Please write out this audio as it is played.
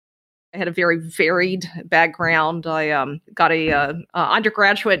I had a very varied background. I got a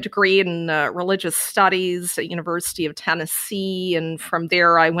undergraduate degree in religious studies at University of Tennessee, and from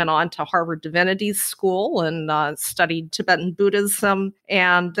there I went on to Harvard Divinity School and studied Tibetan Buddhism,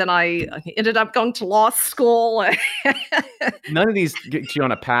 and then I ended up going to law school. None of these get you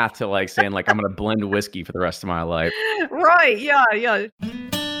on a path to like saying like I'm going to blend whiskey for the rest of my life. Right? Yeah.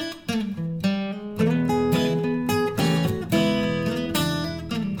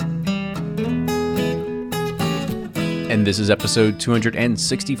 And this is episode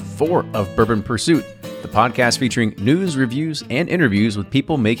 264 of Bourbon Pursuit, the podcast featuring news, reviews, and interviews with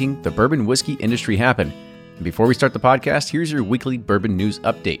people making the bourbon whiskey industry happen. And before we start the podcast, here's your weekly bourbon news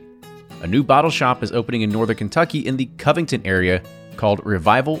update. A new bottle shop is opening in Northern Kentucky in the Covington area called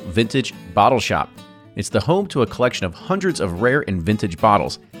Revival Vintage Bottle Shop. It's the home to a collection of hundreds of rare and vintage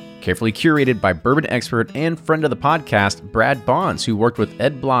bottles, carefully curated by bourbon expert and friend of the podcast, Brad Bonds, who worked with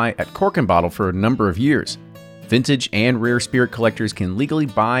Ed Bly at Cork and Bottle for a number of years. Vintage and rare spirit collectors can legally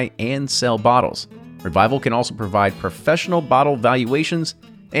buy and sell bottles. Revival can also provide professional bottle valuations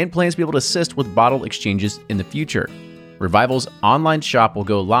and plans to be able to assist with bottle exchanges in the future. Revival's online shop will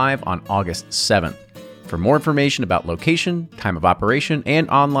go live on August 7th. For more information about location, time of operation, and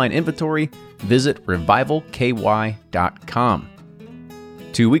online inventory, visit revivalky.com.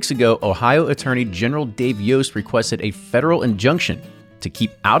 2 weeks ago, Ohio Attorney General Dave Yost requested a federal injunction to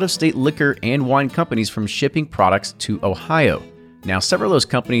keep out-of-state liquor and wine companies from shipping products to Ohio. Now, several of those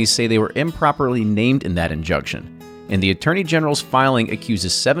companies say they were improperly named in that injunction, and the Attorney General's filing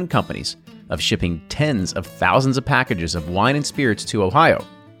accuses 7 companies of shipping tens of thousands of packages of wine and spirits to Ohio.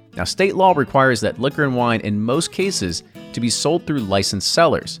 Now, state law requires that liquor and wine, in most cases, to be sold through licensed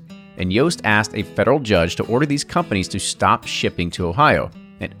sellers, and Yost asked a federal judge to order these companies to stop shipping to Ohio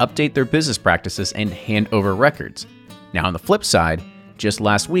and update their business practices and hand over records. Now, on the flip side, just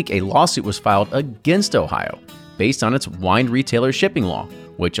last week, a lawsuit was filed against Ohio based on its wine retailer shipping law,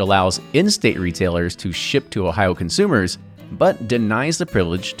 which allows in-state retailers to ship to Ohio consumers, but denies the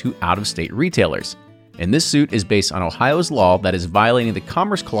privilege to out-of-state retailers. And this suit is based on Ohio's law that is violating the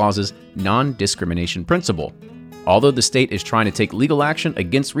Commerce Clause's non-discrimination principle. Although the state is trying to take legal action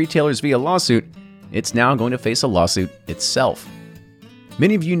against retailers via lawsuit, it's now going to face a lawsuit itself.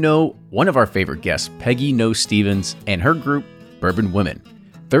 Many of you know one of our favorite guests, Peggy Noe Stevens, and her group, Bourbon Women.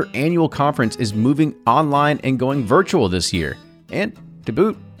 Their annual conference is moving online and going virtual this year. And to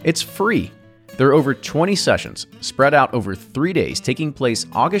boot, it's free. There are over 20 sessions spread out over 3 days, taking place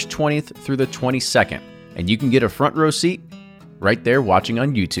August 20th through the 22nd. And you can get a front row seat right there watching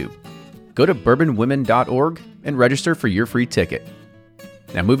on YouTube. Go to bourbonwomen.org and register for your free ticket.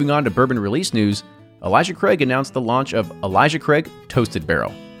 Now, moving on to bourbon release news, Elijah Craig announced the launch of Elijah Craig Toasted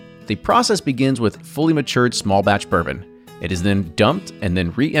Barrel. The process begins with fully matured small batch bourbon. It is then dumped and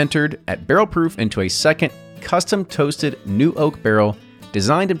then re-entered at barrel proof into a second custom toasted new oak barrel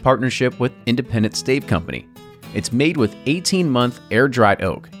designed in partnership with Independent Stave Company. It's made with 18-month air-dried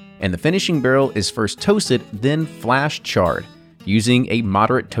oak, and the finishing barrel is first toasted, then flash charred, using a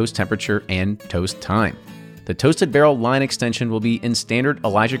moderate toast temperature and toast time. The toasted barrel line extension will be in standard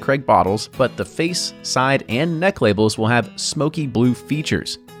Elijah Craig bottles, but the face, side, and neck labels will have smoky blue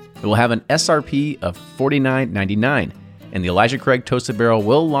features. It will have an SRP of $49.99. And the Elijah Craig Toasted Barrel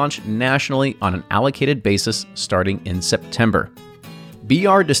will launch nationally on an allocated basis starting in September.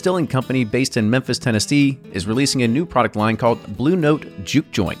 BR Distilling Company, based in Memphis, Tennessee, is releasing a new product line called Blue Note Juke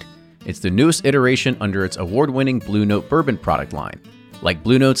Joint. It's the newest iteration under its award-winning Blue Note Bourbon product line. Like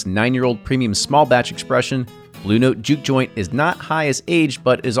Blue Note's 9-year-old premium small batch expression, Blue Note Juke Joint is not high as age,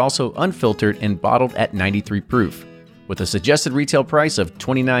 but is also unfiltered and bottled at 93 proof. With a suggested retail price of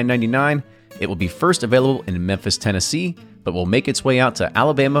 $29.99, it will be first available in Memphis, Tennessee, but will make its way out to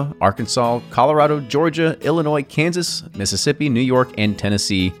Alabama, Arkansas, Colorado, Georgia, Illinois, Kansas, Mississippi, New York, and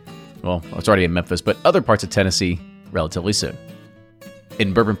Tennessee. Well, it's already in Memphis, but other parts of Tennessee relatively soon.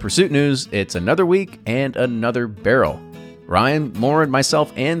 In Bourbon Pursuit news, it's another week and another barrel. Ryan, Lauren,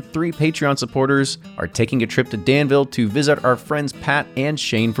 myself, and 3 Patreon supporters are taking a trip to Danville to visit our friends Pat and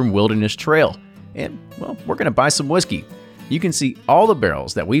Shane from Wilderness Trail. And, well, we're going to buy some whiskey. You can see all the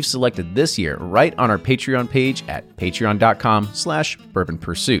barrels that we've selected this year right on our Patreon page at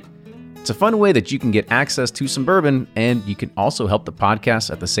patreon.com/bourbonpursuit. It's a fun way that you can get access to some bourbon, and you can also help the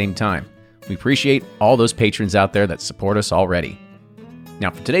podcast at the same time. We appreciate all those patrons out there that support us already.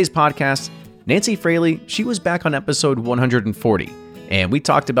 Now, for today's podcast, Nancy Fraley, she was back on episode 140, and we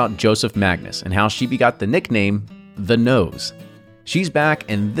talked about Joseph Magnus and how she begot the nickname The Nose. She's back,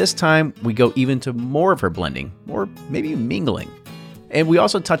 and this time we go even to more of her blending, or maybe mingling. And we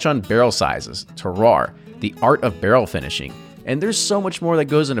also touch on barrel sizes, terroir, the art of barrel finishing, And there's so much more that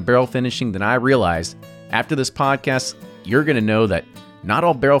goes into barrel finishing than I realized. After this podcast, you're going to know that not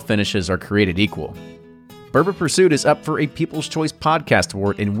all barrel finishes are created equal. Bourbon Pursuit is up for a People's Choice Podcast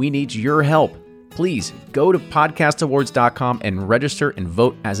Award, and we need your help. Please go to podcastawards.com and register and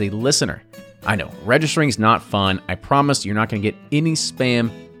vote as a listener. I know, registering's not fun. I promise you're not going to get any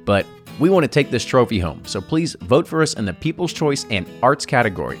spam, but we want to take this trophy home. So please vote for us in the People's Choice and Arts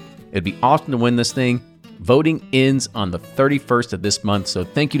category. It'd be awesome to win this thing. Voting ends on the 31st of this month, so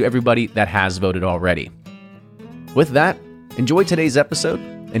thank you to everybody that has voted already. With that, enjoy today's episode,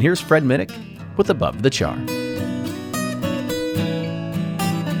 and here's Fred Minnick with Above the Char.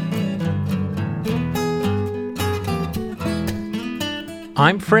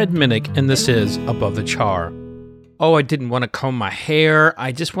 I'm Fred Minnick, and this is Above the Char. Oh, I didn't want to comb my hair.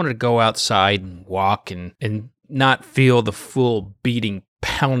 I just wanted to go outside and walk and not feel the full beating,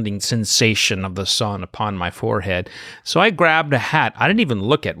 pounding sensation of the sun upon my forehead. So I grabbed a hat. I didn't even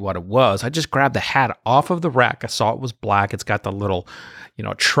look at what it was. I just grabbed the hat off of the rack. I saw it was black. It's got the little,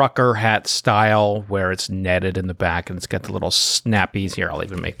 trucker hat style where it's netted in the back, and it's got the little snappies here. I'll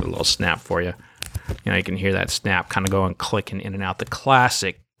even make the little snap for you. You can hear that snap kind of going clicking in and out. The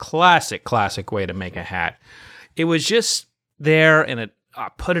classic way to make a hat. It was just there, and I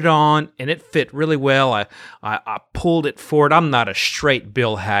put it on, and it fit really well. I pulled it forward. I'm not a straight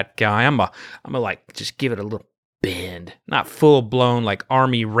bill hat guy. I'm a like just give it a little bend, not full blown like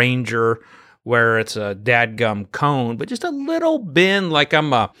Army Ranger where it's a dadgum cone, but just a little bend, like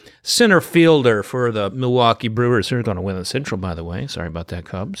I'm a center fielder for the Milwaukee Brewers. They're going to win the Central, by the way. Sorry about that,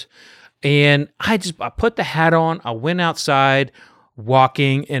 Cubs. And I put the hat on. I went outside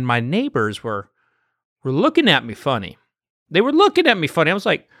walking, and my neighbors were looking at me funny. They were looking at me funny. I was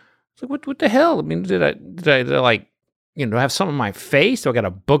like, what the hell? I mean, did I like, do I have something on my face? Do I got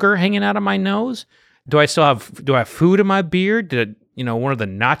a booger hanging out of my nose? Do I have food in my beard? Did one of the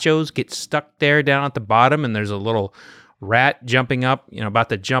nachos get stuck there down at the bottom, and there's a little rat jumping up, about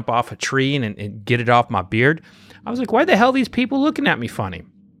to jump off a tree and get it off my beard? I was like, why the hell are these people looking at me funny?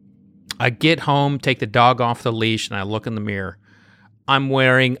 I get home, take the dog off the leash, and I look in the mirror. I'm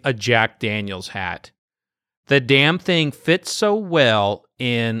wearing a Jack Daniels hat. The damn thing fits so well,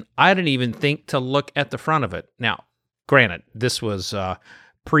 and I didn't even think to look at the front of it. Now, granted, this was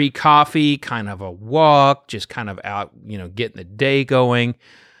pre-coffee, kind of a walk, just kind of out, getting the day going.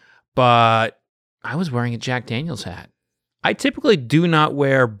 But I was wearing a Jack Daniels hat. I typically do not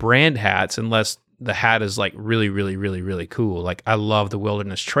wear brand hats unless the hat is like really, really, really, really cool. Like I love the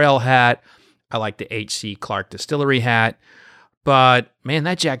Wilderness Trail hat. I like the H.C. Clark Distillery hat. But man,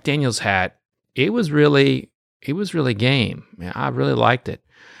 that Jack Daniels hat, it was really game. Man, I really liked it.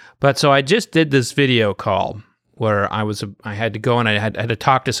 But so I just did this video call where I had to go and I had to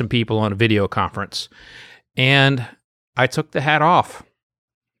talk to some people on a video conference. And I took the hat off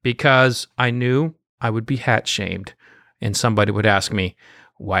because I knew I would be hat shamed. And somebody would ask me,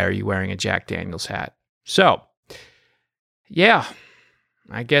 why are you wearing a Jack Daniels hat? So, yeah,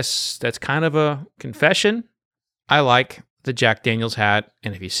 I guess that's kind of a confession. I like the Jack Daniels hat,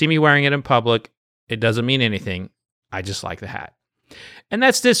 and if you see me wearing it in public, it doesn't mean anything. I just like the hat. And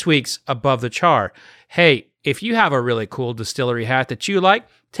that's this week's Above the Char. Hey, if you have a really cool distillery hat that you like,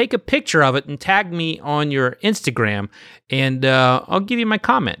 take a picture of it and tag me on your Instagram, and I'll give you my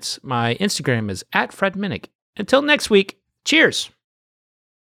comments. My Instagram is @FredMinnick. Until next week, cheers.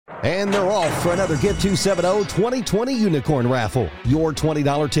 And they're off for another Get 270 2020 Unicorn Raffle. Your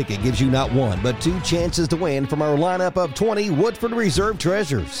 $20 ticket gives you not one, but two chances to win from our lineup of 20 Woodford Reserve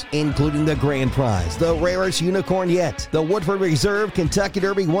treasures, including the grand prize, the rarest unicorn yet, the Woodford Reserve Kentucky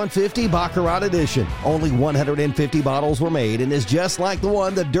Derby 150 Baccarat Edition. Only 150 bottles were made and is just like the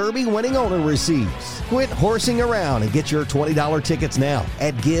one the Derby winning owner receives. Quit horsing around and get your $20 tickets now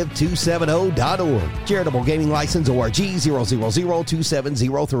at give270.org. Charitable Gaming License ORG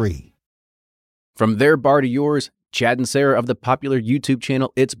 0002703. From their bar to yours, Chad and Sarah of the popular YouTube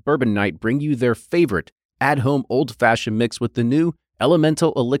channel It's Bourbon Night bring you their favorite at-home old-fashioned mix with the new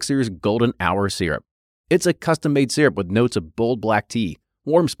Elemental Elixirs Golden Hour Syrup. It's a custom-made syrup with notes of bold black tea,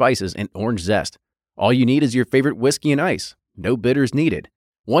 warm spices, and orange zest. All you need is your favorite whiskey and ice. No bitters needed.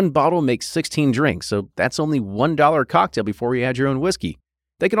 One bottle makes 16 drinks, so that's only $1 a cocktail before you add your own whiskey.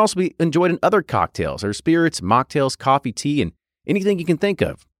 They can also be enjoyed in other cocktails or spirits, mocktails, coffee, tea, and anything you can think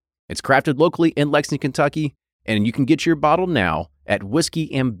of. It's crafted locally in Lexington, Kentucky, and you can get your bottle now at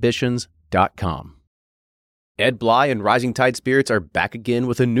whiskeyambitions.com. Ed Bly and Rising Tide Spirits are back again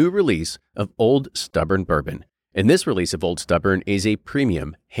with a new release of Old Stubborn Bourbon. And this release of Old Stubborn is a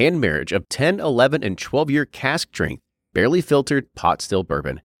premium hand marriage of 10, 11, and 12-year cask strength, barely filtered pot still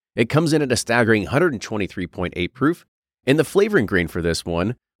bourbon. It comes in at a staggering 123.8 proof, And the flavoring grain for this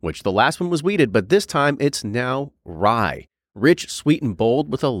one, which the last one was wheated, but this time it's now rye. Rich, sweet, and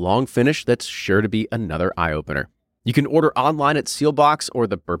bold with a long finish that's sure to be another eye-opener. You can order online at Sealbox or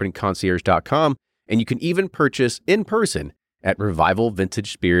thebourbonconcierge.com, and you can even purchase in person at Revival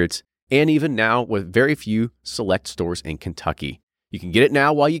Vintage Spirits, and even now with very few select stores in Kentucky. You can get it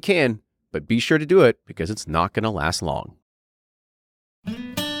now while you can, but be sure to do it because it's not going to last long.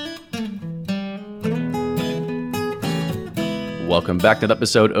 Welcome back to the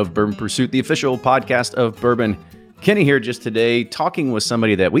episode of Bourbon Pursuit, the official podcast of bourbon. Kenny here just today talking with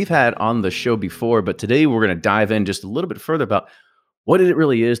somebody that we've had on the show before, but today we're going to dive in just a little bit further about what it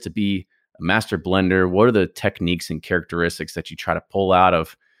really is to be a master blender. What are the techniques and characteristics that you try to pull out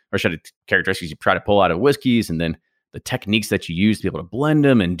of, or characteristics you try to pull out of whiskeys, and then the techniques that you use to be able to blend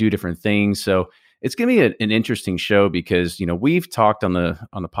them and do different things. So it's going to be an interesting show because, you know, we've talked on the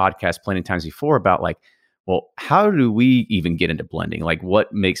podcast plenty of times before about like, well, how do we even get into blending? Like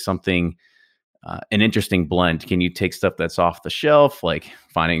what makes something an interesting blend? Can you take stuff that's off the shelf, like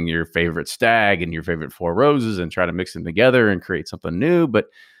finding your favorite stag and your favorite Four Roses and try to mix them together and create something new? But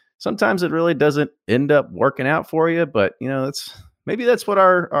sometimes it really doesn't end up working out for you. But, you know, maybe that's what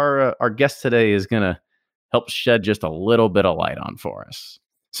our guest today is going to help shed just a little bit of light on for us.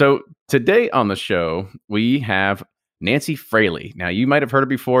 So today on the show, we have Nancy Fraley. Now, you might have heard her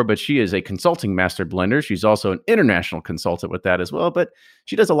before, but she is a consulting master blender. She's also an international consultant with that as well, but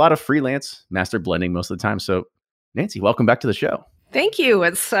she does a lot of freelance master blending most of the time. So, Nancy, welcome back to the show. Thank you.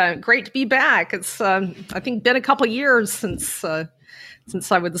 It's great to be back. It's, I think, been a couple years since I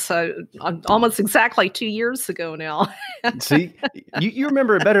was almost exactly 2 years ago now. See, you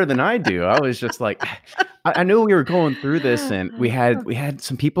remember it better than I do. I was just like, I knew we were going through this, and we had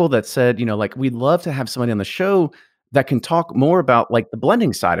some people that said, you know, like, we'd love to have somebody on the show that can talk more about like the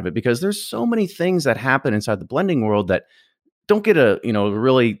blending side of it, because there's so many things that happen inside the blending world that don't get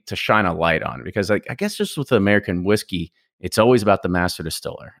really to shine a light on. Because like, I guess just with American whiskey, it's always about the master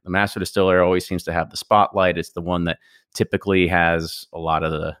distiller. The master distiller always seems to have the spotlight. It's the one that typically has a lot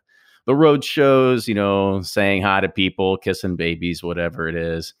of the road shows, you know, saying hi to people, kissing babies, whatever it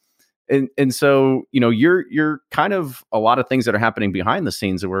is. And so, you know, you're kind of a lot of things that are happening behind the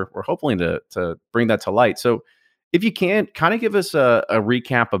scenes that we're hoping to bring that to light. So if you can, kind of give us a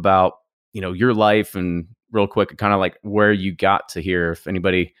recap about, you know, your life and real quick, kind of like where you got to here, if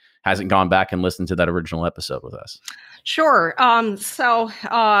anybody hasn't gone back and listened to that original episode with us. Sure. So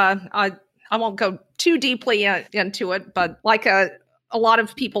I won't go too deeply into it, but like a lot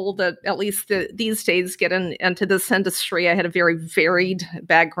of people that at least these days get into this industry, I had a very varied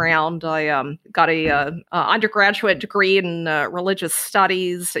background. I got a undergraduate degree in religious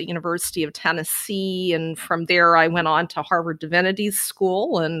studies at University of Tennessee, and from there I went on to Harvard Divinity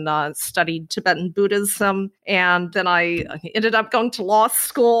School and studied Tibetan Buddhism, and then I ended up going to law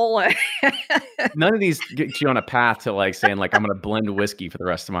school. None of these get you on a path to like saying like I'm going to blend whiskey for the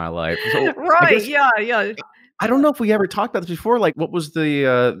rest of my life. So right? Yeah. I don't know if we ever talked about this before. Like, what was the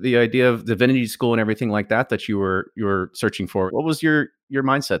idea of divinity school and everything like that you were searching for? What was your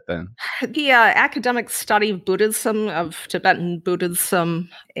mindset then? The academic study of Buddhism, of Tibetan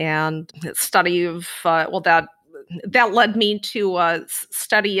Buddhism, and study of that led me to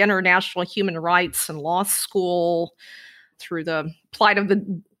study international human rights in law school through the plight of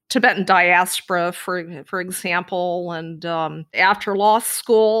the Tibetan diaspora, for example. And after law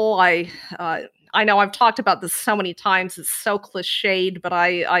school, I know I've talked about this so many times, it's so cliched, but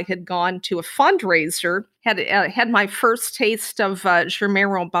I had gone to a fundraiser, had my first taste of Germain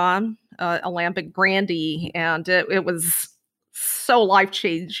Robin, alembic brandy, and it was so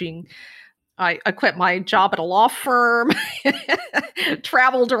life-changing. I quit my job at a law firm,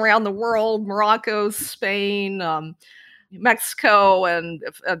 traveled around the world, Morocco, Spain, Mexico, and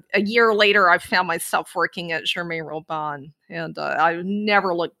a year later, I found myself working at Germain Robin, and I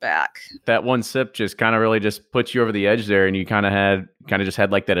never looked back. That one sip just kind of really just puts you over the edge there, and you kind of just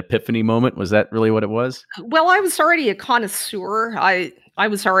had like that epiphany moment. Was that really what it was? Well, I was already a connoisseur. I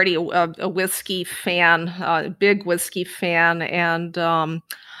was already a whiskey fan, a big whiskey fan, and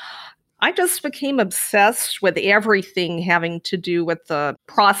I just became obsessed with everything having to do with the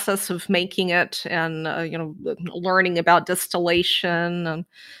process of making it, and learning about distillation and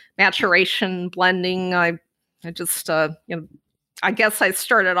maturation, blending. I just I guess I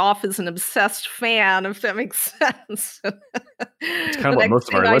started off as an obsessed fan, if that makes sense. It's kind of what most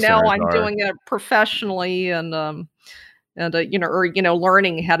of our listeners are. I'm doing it professionally, and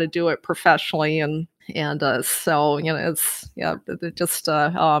learning how to do it professionally, and so it's just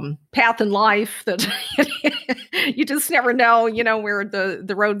path in life that you just never know, where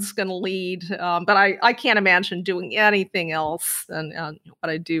the road's going to lead. But I can't imagine doing anything else than what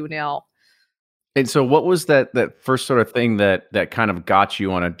I do now. And so what was that first sort of thing that kind of got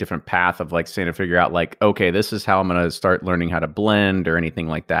you on a different path of like saying to figure out like, okay, this is how I'm going to start learning how to blend or anything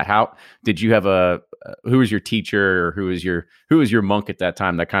like that? How did you have who was your teacher or who was your monk at that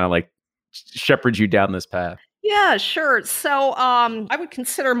time that kind of like shepherded you down this path? Yeah, sure. So I would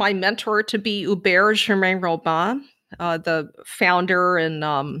consider my mentor to be Hubert Germain Robin, the founder and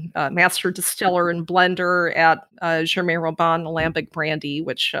master distiller and blender at Germain Robin Alembic Brandy,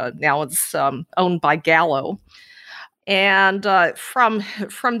 which now is owned by Gallo. And from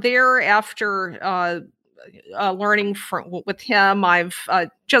there, after learning with him, I've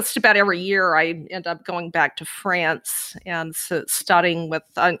just about every year I end up going back to France and studying with.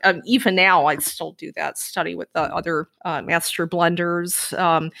 Even now, I still do that. Study with other master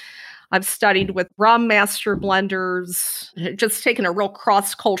blenders. I've studied with rum master blenders, just taken a real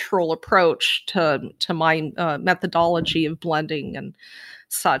cross-cultural approach to my methodology of blending and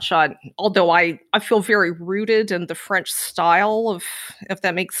such. Although I feel very rooted in the French style, if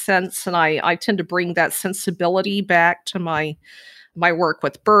that makes sense, and I tend to bring that sensibility back to my work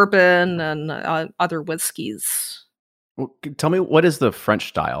with bourbon and other whiskeys. Well, tell me, what is the French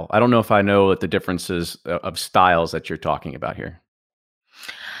style? I don't know if I know what the differences of styles that you're talking about here.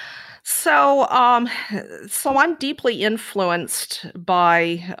 So I'm deeply influenced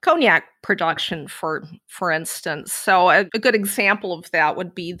by cognac production, for instance. So a good example of that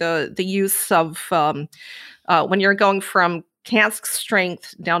would be the use of when you're going from cask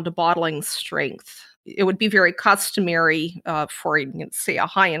strength down to bottling strength. It would be very customary for, say, a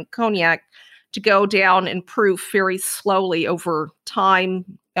high-end cognac to go down and proof very slowly over time,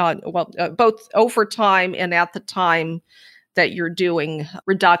 both over time and at the time that you're doing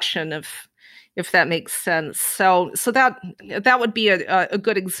reduction, if that makes sense. So that would be a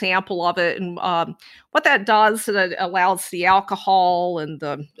good example of it. And what that does is it allows the alcohol and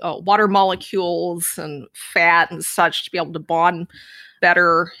the water molecules and fat and such to be able to bond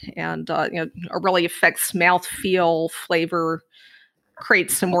better, and it really affects mouthfeel, flavor,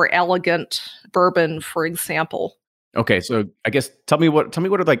 creates some more elegant bourbon, for example. Okay, so I guess tell me what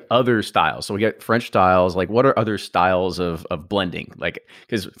are like other styles. So we get French styles. Like, what are other styles of blending? Like,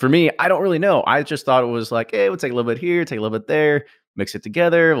 because for me, I don't really know. I just thought it was like, hey, we'll take a little bit here, take a little bit there, mix it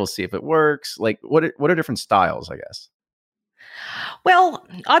together. We'll see if it works. Like, what are different styles? I guess. Well,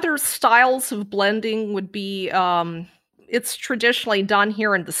 other styles of blending would be. It's traditionally done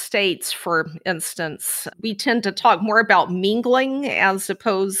here in the States, for instance. We tend to talk more about mingling as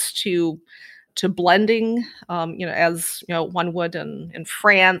opposed to blending, as one would in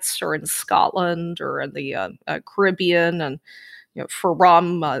France or in Scotland or in the Caribbean, and for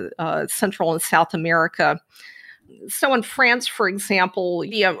rum, Central and South America. So in France, for example,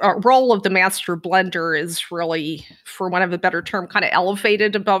 the role of the master blender is really, for want of a better term, kind of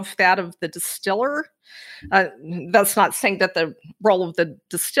elevated above that of the distiller. That's not saying that the role of the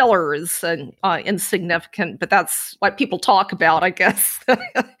distiller is insignificant, but that's what people talk about, I guess. That's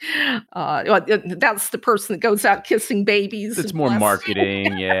the person that goes out kissing babies. It's more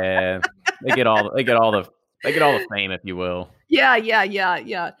marketing, yeah. They get all the fame, if you will.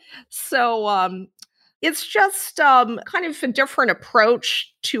 Yeah. So it's just kind of a different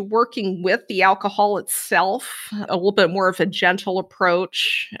approach to working with the alcohol itself, a little bit more of a gentle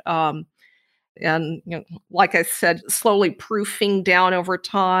approach. And like I said, slowly proofing down over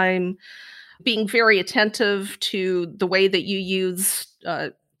time, being very attentive to the way that you use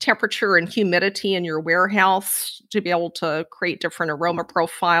temperature and humidity in your warehouse to be able to create different aroma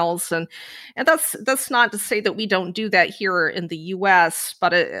profiles. And that's not to say that we don't do that here in the U.S.,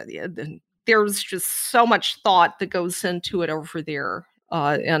 but there's just so much thought that goes into it over there.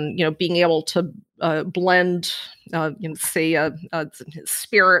 And being able to blend, say a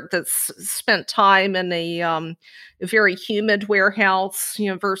spirit that's spent time in a very humid warehouse,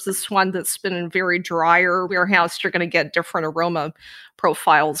 versus one that's been in a very drier warehouse, you're going to get different aroma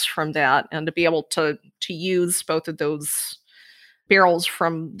profiles from that. And to be able to use both of those barrels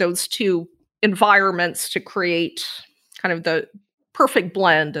from those two environments to create kind of the perfect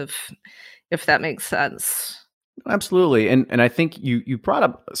blend of, if that makes sense. Absolutely. And I think you brought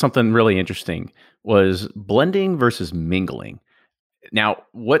up something really interesting, was blending versus mingling. Now,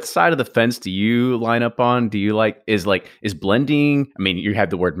 what side of the fence do you line up on? Do you is blending? I mean, you had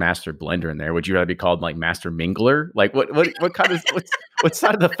the word master blender in there. Would you rather be called like master mingler? Like what kind of what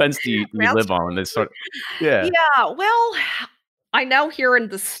side of the fence do you live on? This sort of, yeah. Yeah. Well, I know here in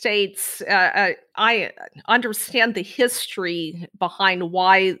the States, I understand the history behind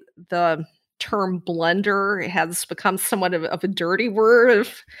why the term blender has become somewhat of a dirty word,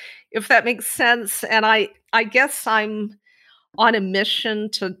 if that makes sense. And I guess I'm on a mission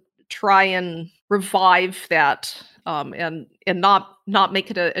to try and revive that, and not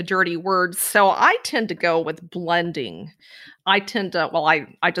make it a dirty word. So I tend to go with blending. I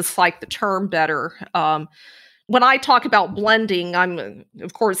just like the term better. When I talk about blending, I'm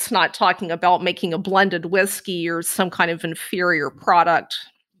of course not talking about making a blended whiskey or some kind of inferior product,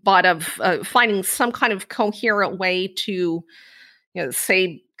 but of finding some kind of coherent way to,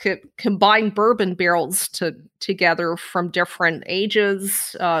 say, combine bourbon barrels together from different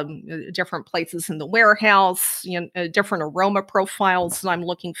ages, different places in the warehouse, different aroma profiles that I'm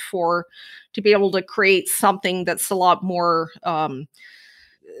looking for, to be able to create something that's a lot more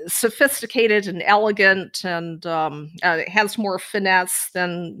sophisticated and elegant, and it has more finesse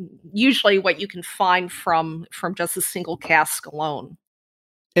than usually what you can find from just a single cask alone.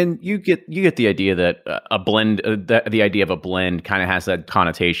 And you get the idea that a blend, the idea of a blend kind of has that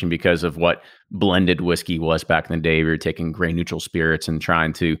connotation because of what blended whiskey was back in the day. We were taking grain neutral spirits and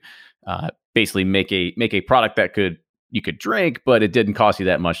trying to basically make a product that you could drink, but it didn't cost you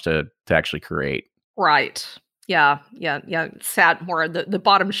that much to actually create. Right. Yeah. It sat more at the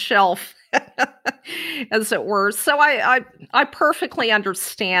bottom shelf, as it were. So I perfectly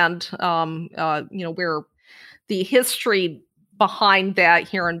understand, where the history behind that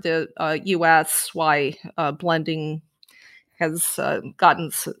here in the U.S., why blending has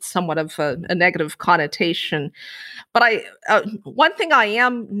gotten somewhat of a negative connotation. But one thing I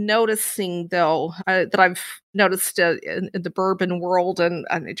am noticing, though, that I've noticed in the bourbon world and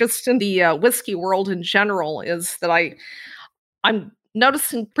just in the whiskey world in general, is that I'm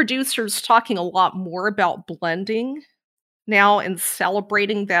noticing producers talking a lot more about blending now and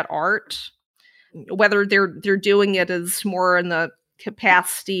celebrating that art. Whether they're doing it as more in the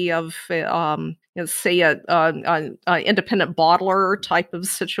capacity of, say, a independent bottler type of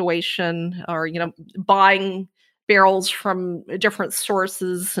situation, or buying barrels from different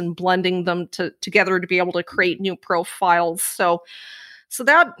sources and blending them together to be able to create new profiles. So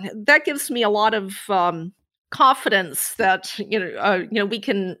that gives me a lot of confidence that we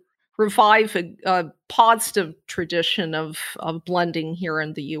can revive a positive tradition of blending here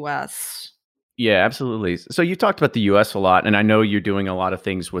in the U.S. Yeah, absolutely. So you talked about the US a lot, and I know you're doing a lot of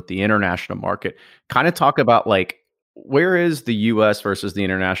things with the international market. Kind of talk about like, where is the US versus the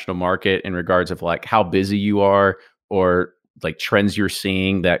international market in regards of like how busy you are, or like trends you're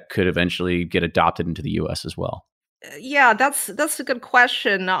seeing that could eventually get adopted into the US as well? Yeah, that's a good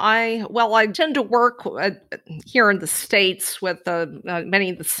question. I tend to work here in the States with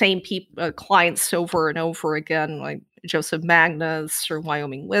many of the same clients over and over again, like Joseph Magnus or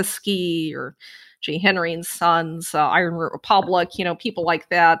Wyoming Whiskey or J. Henry and Sons, Iron Root Republic, people like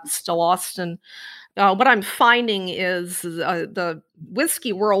that, Still Austin. What I'm finding is the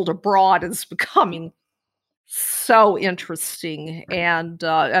whiskey world abroad is becoming so interesting. And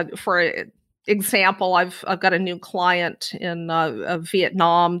for example, I've got a new client in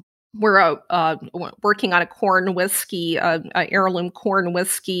Vietnam. We're working on a corn whiskey, heirloom corn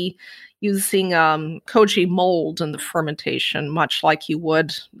whiskey, using koji mold in the fermentation, much like you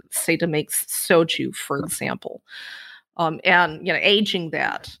would, say, to make soju, for example, and aging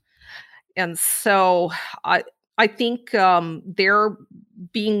that. And so I think they're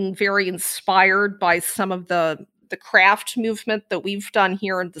being very inspired by some of the craft movement that we've done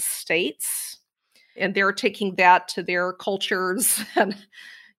here in the States, and they're taking that to their cultures and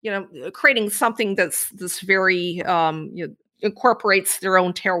creating something that's this very incorporates their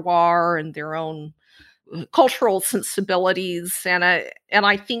own terroir and their own cultural sensibilities. And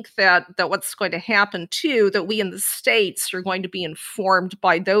I think that what's going to happen too, that we in the States are going to be informed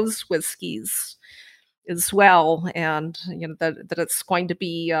by those whiskeys as well, and that it's going to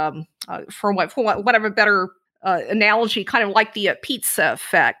be for whatever better analogy, kind of like the pizza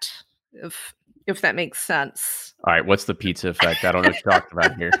effect, if that makes sense. All right, what's the pizza effect? I don't know what you're talking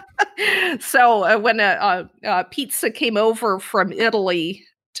about here. So when pizza came over from Italy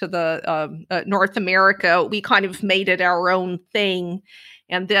to the North America, we kind of made it our own thing,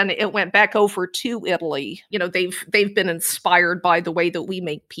 and then it went back over to Italy. They've been inspired by the way that we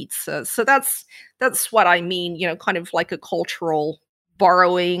make pizza. So that's what I mean. Kind of like a cultural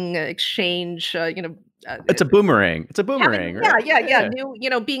borrowing exchange. It's a boomerang. It's a boomerang, right? Yeah.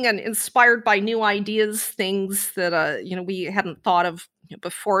 New, being inspired by new ideas, things that we hadn't thought of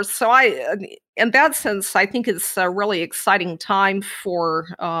before. So in that sense, I think it's a really exciting time for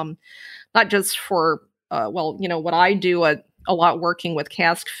not just for what I do a lot working with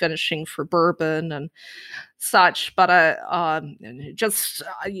cask finishing for bourbon and such. But there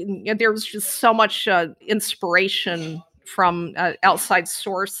was just so much inspiration from outside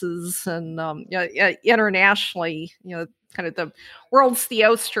sources and internationally. Kind of the world's the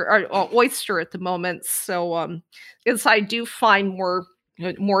oyster at the moment. So as I do find more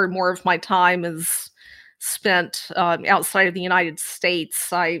and more of my time is spent outside of the United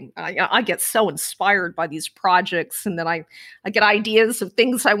States, I get so inspired by these projects, and then I get ideas of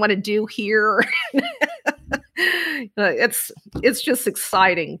things I want to do here. It's just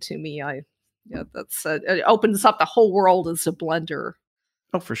exciting to me. It opens up the whole world as a blender.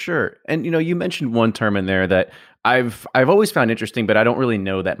 Oh, for sure. And you mentioned one term in there that I've always found interesting, but I don't really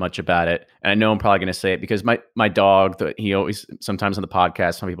know that much about it. And I know I'm probably going to say it because my dog, he always, sometimes on the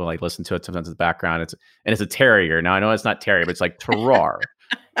podcast, some people like listen to it sometimes in the background. It's a terrier. Now I know it's not terrier, but it's like terroir.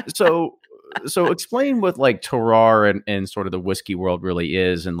 So explain what like terroir and sort of the whiskey world really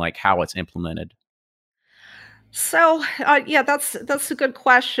is and like how it's implemented. So that's a good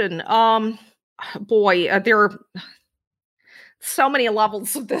question. There are so many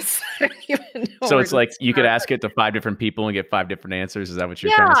levels of this. So it's like you could ask it to 5 different people and get 5 different answers. Is that what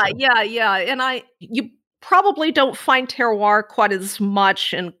you're trying to say? Yeah. And you probably don't find terroir quite as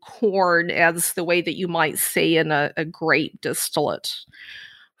much in corn as the way that you might say in a grape distillate,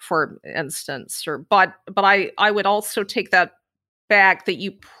 for instance. But I would also take that back that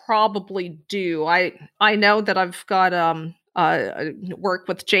you probably do. I know that I've got work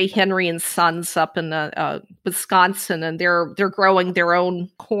with J. Henry and Sons up in Wisconsin, and they're growing their own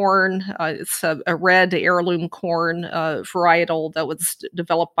corn. It's a red heirloom corn varietal that was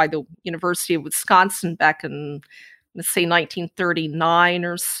developed by the University of Wisconsin back in, let's say, 1939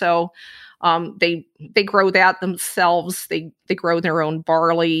 or so. They grow that themselves. They grow their own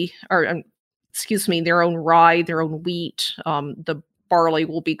barley, their own rye, their own wheat. The barley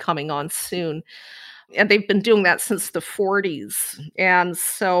will be coming on soon. And they've been doing that since the 40s. And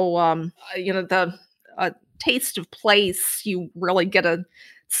so, the taste of place, you really get a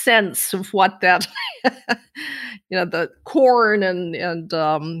sense of what that, the corn and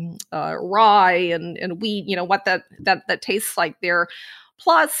rye and wheat, what that tastes like there.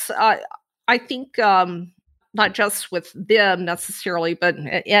 Plus, I think not just with them necessarily, but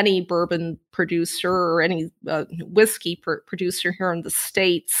any bourbon producer or any whiskey producer here in the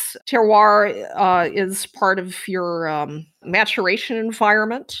States, terroir is part of your maturation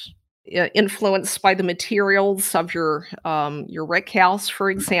environment, influenced by the materials of your rick house, for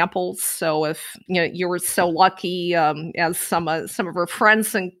example. So if you were so lucky, as some of our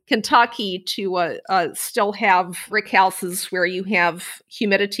friends in Kentucky, to still have rick houses where you have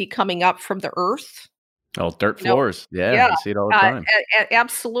humidity coming up from the earth. Oh, dirt floors. Yeah, you see it all the time.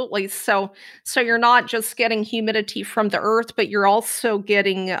 Absolutely. So you're not just getting humidity from the earth, but you're also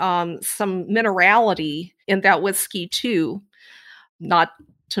getting some minerality in that whiskey too. Not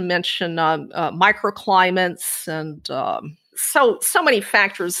to mention microclimates and so many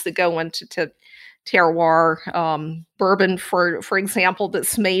factors that go into terroir. Bourbon, for example,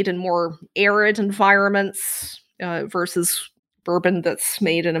 that's made in more arid environments versus bourbon that's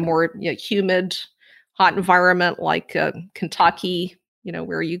made in a more humid, hot environment like Kentucky,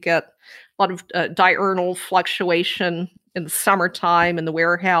 where you get a lot of diurnal fluctuation in the summertime in the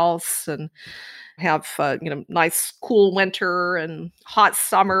warehouse, and have nice cool winter and hot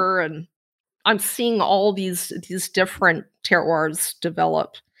summer. And I'm seeing all these different terroirs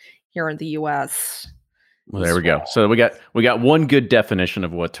develop here in the U.S. Well, there we go. So we got one good definition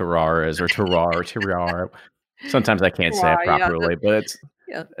of what terroir is, or terroir. Sometimes I can't say it properly, but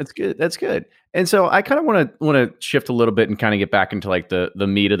it's good. That's good. And so I kind of want to shift a little bit and kind of get back into like the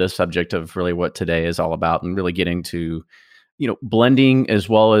meat of the subject of really what today is all about, and really getting to blending as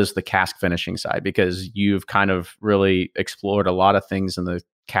well as the cask finishing side, because you've kind of really explored a lot of things in the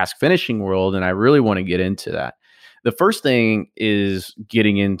cask finishing world, and I really want to get into that. The first thing is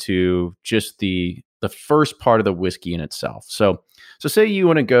getting into just the first part of the whiskey in itself. So say you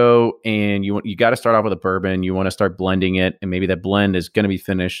want to go and you got to start off with a bourbon, you want to start blending it, and maybe that blend is going to be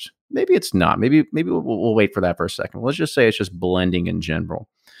finished. Maybe it's not. Maybe we'll wait for that for a second. Let's just say it's just blending in general.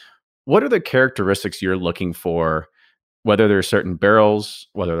 What are the characteristics you're looking for, whether there are certain barrels,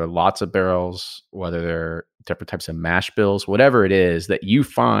 whether there are lots of barrels, whether there are different types of mash bills, whatever it is that you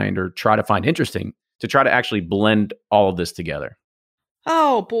find or try to find interesting to try to actually blend all of this together?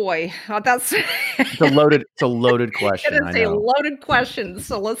 Oh boy, that's It's a loaded question. it I is a know. loaded question.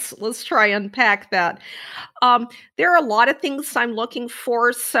 So let's try and unpack that. There are a lot of things I'm looking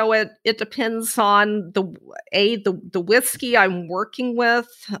for. So it depends on the whiskey I'm working with,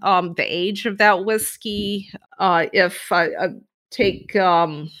 the age of that whiskey. If I take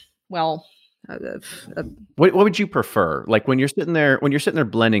well. Uh, What would you prefer? Like when you're sitting there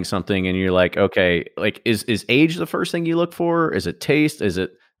blending something and you're like, okay, like is age the first thing you look for? Is it taste? Is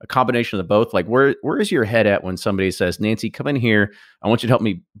it a combination of the both? Like where is your head at when somebody says, Nancy, come in here. I want you to help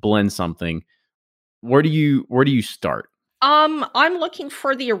me blend something. Where do you start? I'm looking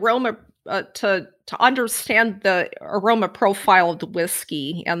for the aroma to understand the aroma profile of the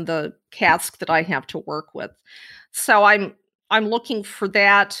whiskey and the cask that I have to work with. So I'm looking for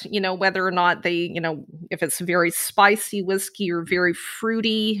that, whether or not if it's very spicy whiskey or very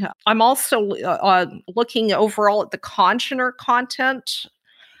fruity. I'm also looking overall at the congener content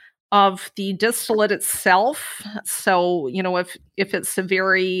of the distillate itself. So, if it's a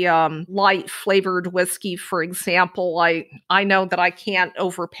very light flavored whiskey, for example, I know that I can't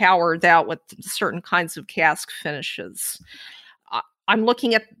overpower that with certain kinds of cask finishes. I'm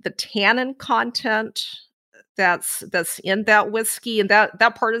looking at the tannin content that's in that whiskey, and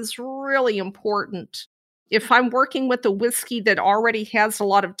that part is really important. If I'm working with a whiskey that already has a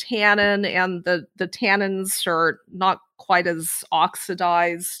lot of tannin and the tannins are not quite as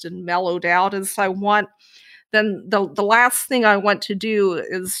oxidized and mellowed out as I want, then the last thing I want to do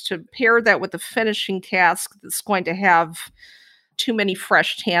is to pair that with a finishing cask that's going to have too many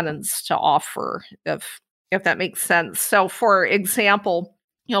fresh tannins to offer, if that makes sense. So for example,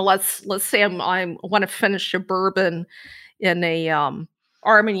 let's say I want to finish a bourbon in a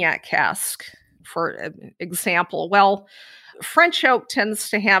Armagnac cask, for example. Well, French oak tends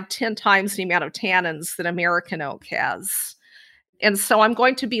to have 10 times the amount of tannins that American oak has. And so I'm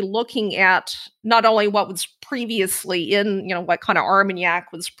going to be looking at not only what was previously in, what kind of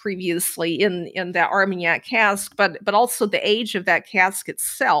Armagnac was previously in that Armagnac cask, but also the age of that cask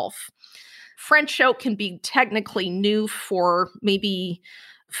itself. French oak can be technically new for maybe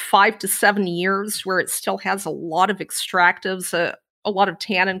 5 to 7 years, where it still has a lot of extractives, a lot of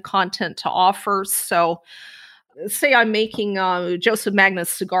tannin content to offer. So say I'm making Joseph Magnus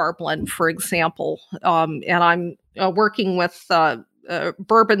cigar blend, for example, and I'm working with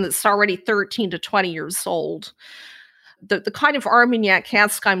bourbon that's already 13 to 20 years old. The kind of Armagnac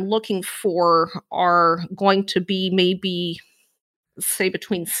cask I'm looking for are going to be maybe, say,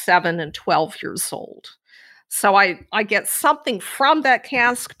 between 7 and 12 years old. So I get something from that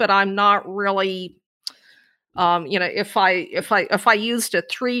cask, but I'm not really, if I used a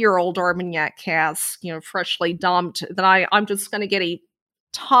 3-year-old Armagnac cask, freshly dumped, then I'm just going to get a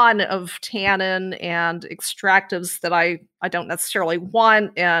ton of tannin and extractives that I don't necessarily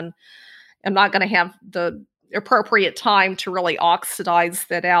want, and I'm not going to have the appropriate time to really oxidize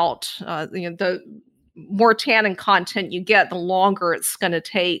that out. The more tannin content you get, the longer it's going to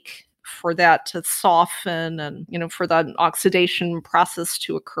take for that to soften and, for the oxidation process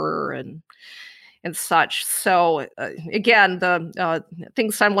to occur and such. So again, the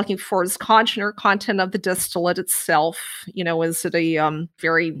things I'm looking for is congener content of the distillate itself. Is it a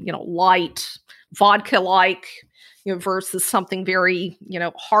very, light vodka-like, versus something very,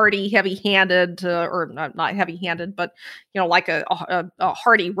 hearty, heavy-handed, or not heavy-handed, but, like a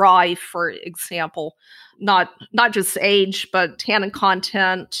hearty rye, for example. Not just age, but tannin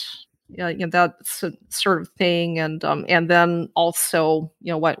content, that sort of thing, and then also,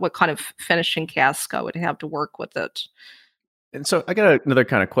 what kind of finishing cask I would have to work with it. And so I got another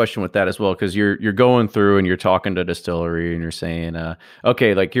kind of question with that as well, because you're going through and you're talking to distillery and you're saying,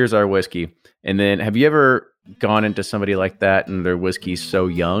 okay, like here's our whiskey, and then have you ever gone into somebody like that and their whiskey's so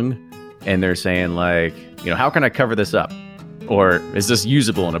young, and they're saying like, how can I cover this up, or is this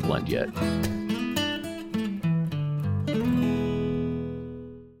usable in a blend yet?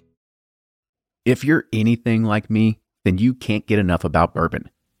 If you're anything like me, then you can't get enough about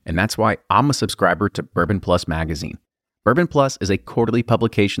bourbon. And that's why I'm a subscriber to Bourbon Plus magazine. Bourbon Plus is a quarterly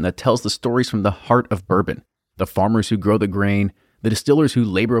publication that tells the stories from the heart of bourbon, the farmers who grow the grain, the distillers who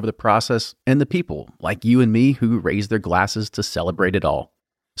labor over the process, and the people like you and me who raise their glasses to celebrate it all.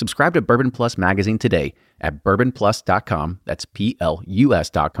 Subscribe to Bourbon Plus magazine today at bourbonplus.com, that's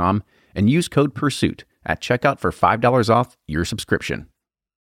PLUS.com, and use code PURSUIT at checkout for $5 off your subscription.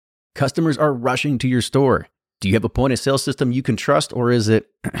 Customers are rushing to your store. Do you have a point of sale system you can trust, or is it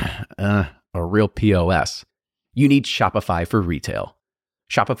a real POS? You need Shopify for retail.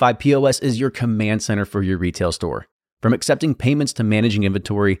 Shopify POS is your command center for your retail store. From accepting payments to managing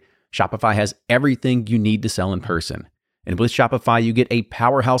inventory, Shopify has everything you need to sell in person. And with Shopify, you get a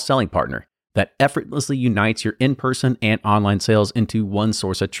powerhouse selling partner that effortlessly unites your in-person and online sales into one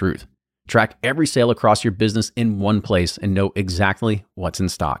source of truth. Track every sale across your business in one place and know exactly what's in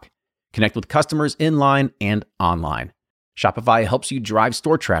stock. Connect with customers in line and online. Shopify helps you drive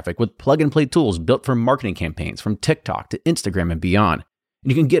store traffic with plug-and-play tools built for marketing campaigns from TikTok to Instagram and beyond.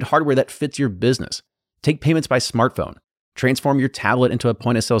 And you can get hardware that fits your business. Take payments by smartphone, transform your tablet into a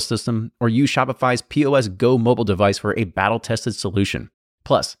point-of-sale system, or use Shopify's POS Go mobile device for a battle-tested solution.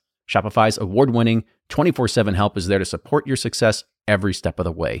 Plus, Shopify's award-winning 24/7 help is there to support your success every step of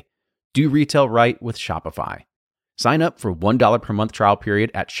the way. Do retail right with Shopify. Sign up for $1 per month trial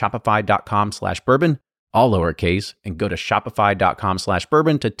period at shopify.com/bourbon, all lowercase, and go to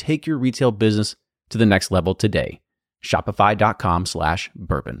shopify.com/bourbon to take your retail business to the next level today.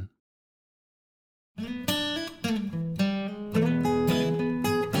 Shopify.com/bourbon.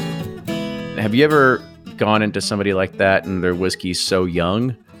 Have you ever gone into somebody like that and their whiskey's so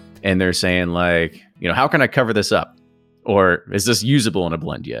young and they're saying like, how can I cover this up? Or is this usable in a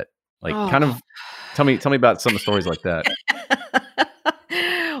blend yet? Like kind of tell me about some stories like that.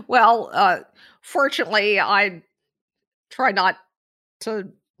 Well, fortunately, I try not to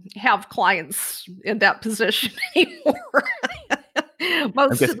have clients in that position anymore.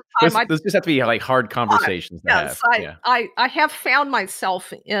 Most of the time, those just have to be like hard conversations to have. I have found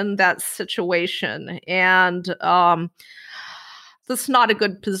myself in that situation, and that's not a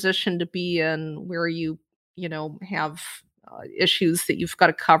good position to be in, where you have issues that you've got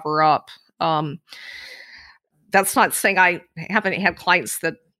to cover up. That's not saying I haven't had clients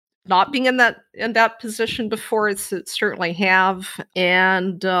that not being in that position before. It certainly have,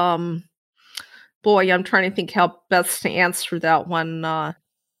 and boy, I'm trying to think how best to answer that one.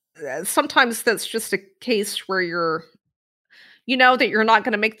 Sometimes that's just a case where that you're not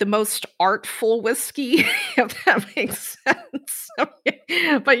going to make the most artful whiskey, if that makes sense.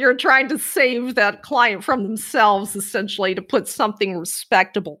 But you're trying to save that client from themselves, essentially, to put something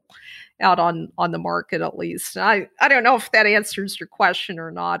respectable out on the market, at least. I don't know if that answers your question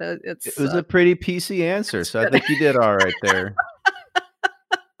or not. It was a pretty PC answer, so I think you did all right there.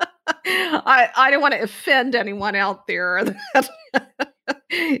 I don't want to offend anyone out there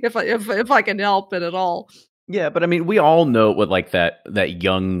if I can help it at all. Yeah, but I mean, we all know what like that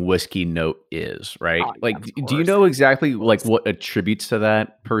young whiskey note is, right? Do you know exactly like what attributes to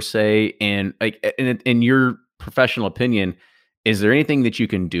that per se? And like, in your professional opinion, is there anything that you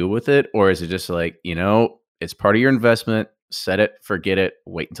can do with it, or is it just like it's part of your investment? Set it, forget it,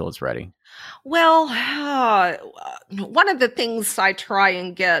 wait until it's ready. Well, one of the things I try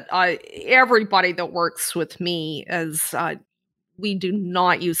and get everybody that works with me is we do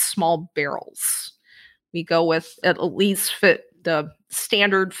not use small barrels. We go with at least the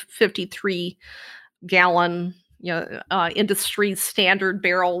standard 53-gallon, industry standard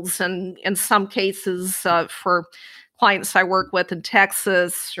barrels, and in some cases for clients I work with in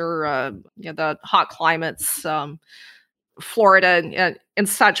Texas or the hot climates, Florida and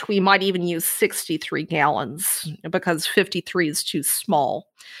such, we might even use 63 gallons because 53 is too small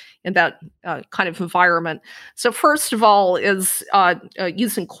in that kind of environment. So first of all is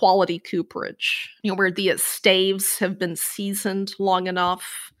using quality cooperage, where the staves have been seasoned long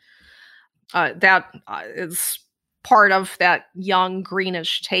enough. That is part of that young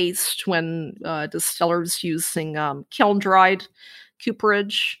greenish taste when distillers using kiln-dried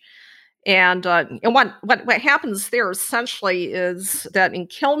cooperage. And what happens there essentially is that in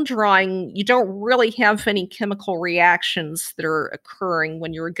kiln drying, you don't really have any chemical reactions that are occurring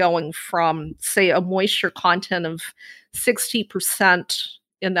when you're going from, say, a moisture content of 60%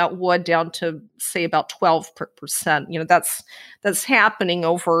 in that wood down to, say, about 12%. That's happening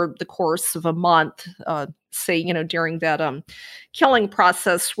over the course of a month, say, during that killing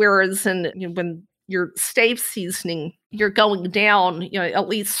process. Whereas when your stave seasoning, you're going down, at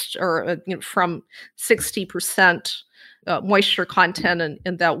least from 60% moisture content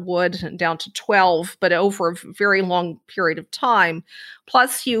in that wood and down to 12, but over a very long period of time.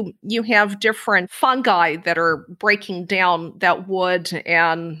 Plus, you have different fungi that are breaking down that wood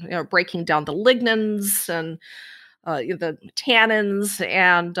and breaking down the lignins and the tannins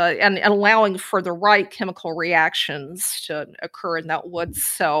and allowing for the right chemical reactions to occur in that wood.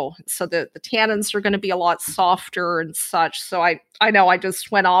 So the tannins are going to be a lot softer and such. So I know I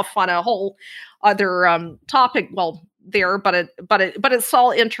just went off on a whole other topic. Well, there, but it's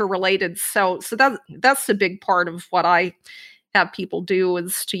all interrelated. So that's a big part of what I have people do,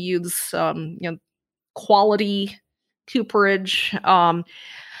 is to use quality cooperage.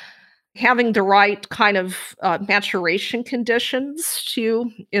 having the right kind of maturation conditions too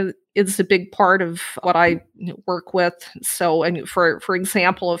is a big part of what I work with. So, and for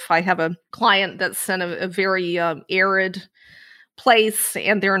example, if I have a client that's in a very arid place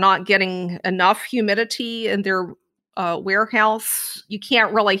and they're not getting enough humidity in their warehouse, you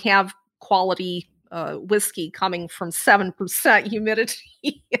can't really have quality whiskey coming from 7%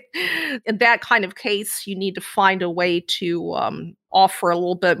 humidity. In that kind of case, you need to find a way to offer a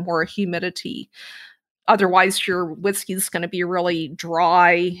little bit more humidity. Otherwise, your whiskey is going to be really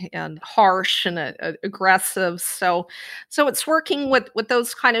dry and harsh and aggressive. So it's working with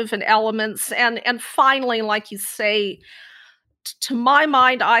those kind of elements. And finally, like you say, to my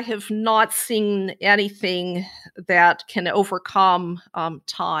mind, I have not seen anything that can overcome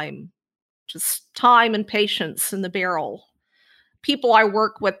time. Just time and patience in the barrel. People I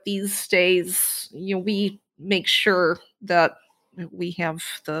work with these days, we make sure that we have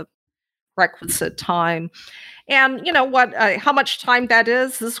the requisite time. And how much time that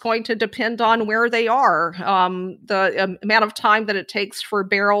is going to depend on where they are. The amount of time that it takes for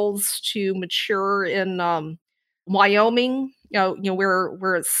barrels to mature in Wyoming,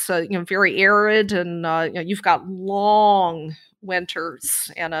 where it's very arid and you've got long winters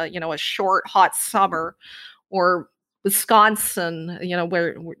and a short hot summer, or Wisconsin,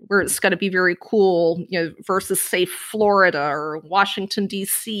 where it's going to be very cool, versus say Florida or Washington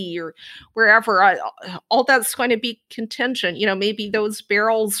D.C. or wherever. All that's going to be contingent. Maybe those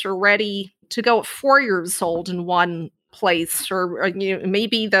barrels are ready to go at 4 years old in one place, or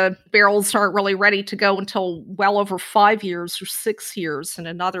maybe the barrels aren't really ready to go until well over 5 years or 6 years in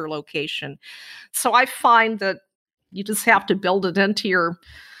another location. So I find that you just have to build it into your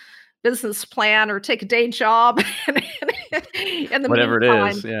business plan or take a day job in the whatever meantime.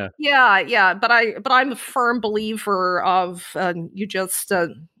 It is. Yeah. But I'm a firm believer of I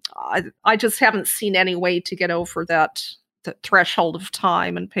just haven't seen any way to get over that threshold of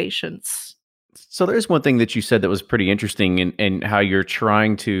time and patience. So there's one thing that you said that was pretty interesting in how you're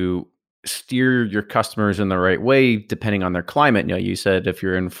trying to steer your customers in the right way depending on their climate. You said if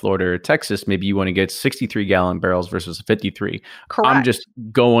you're in Florida or Texas, maybe you want to get 63-gallon barrels versus 53. Correct. I'm just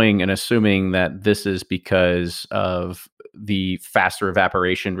going and assuming that this is because of the faster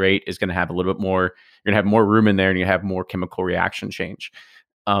evaporation rate is going to have a little bit more, you're going to have more room in there and you have more chemical reaction change.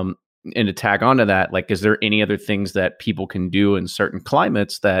 And to tag onto that, like, is there any other things that people can do in certain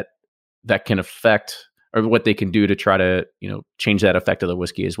climates that can affect, or what they can do to try to, change that effect of the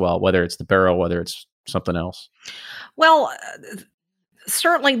whiskey as well, whether it's the barrel, whether it's something else? Well,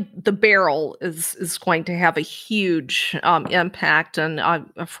 certainly the barrel is going to have a huge impact. And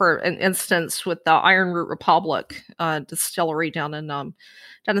for an instance, with the Iron Root Republic distillery down in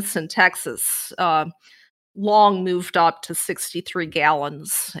Denison, Texas, long moved up to 63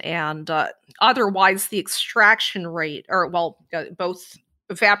 gallons. And otherwise, the extraction rate, both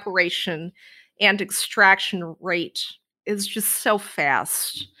evaporation and extraction rate is just so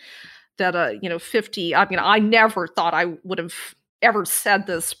fast that 50. I mean, I never thought I would have ever said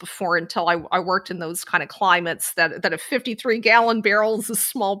this before until I worked in those kind of climates, that a 53-gallon barrel is a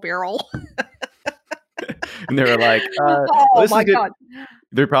small barrel. And they were like, oh my God.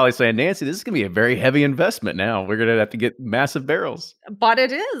 They're probably saying, Nancy, this is going to be a very heavy investment now. We're going to have to get massive barrels. But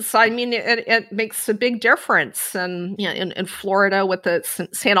it is. I mean, it makes a big difference. And in Florida with the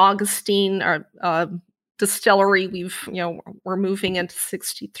St. Augustine distillery, we're moving into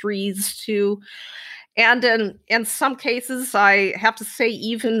 63s too. And in some cases, I have to say,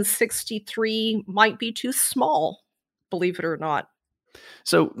 even 63 might be too small, believe it or not.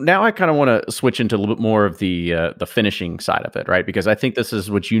 So now I kind of want to switch into a little bit more of the finishing side of it, right? Because I think this is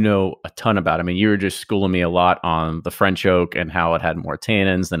what you know a ton about. I mean, you were just schooling me a lot on the French oak and how it had more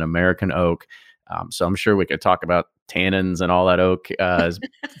tannins than American oak. So I'm sure we could talk about tannins and all that oak for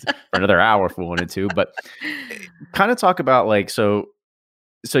another hour if we wanted to. But kind of talk about so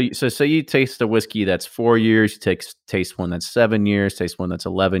say you taste a whiskey that's 4 years, you taste one that's 7 years, taste one that's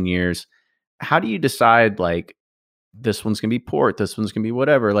 11 years. How do you decide this one's going to be port, this one's going to be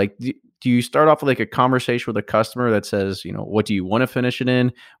whatever? Like, do you start off with like a conversation with a customer that says, what do you want to finish it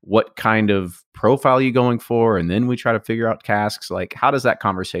in? What kind of profile are you going for? And then we try to figure out casks. Like, how does that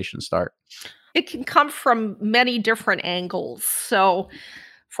conversation start? It can come from many different angles. So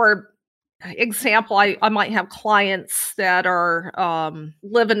for example, I might have clients that are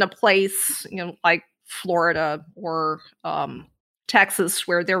live in a place, like Florida or Texas,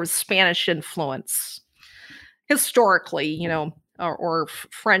 where there was Spanish influence historically, or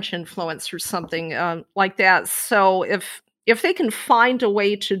French influence or something like that. So if they can find a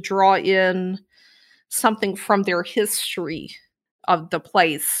way to draw in something from their history, of the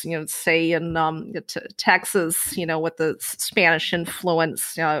place. Say in Texas, with the Spanish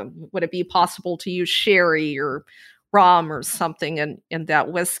influence, would it be possible to use sherry or rum or something in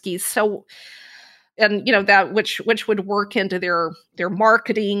that whiskey? So, and that which would work into their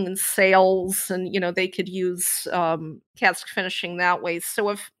marketing and sales, and they could use cask finishing that way.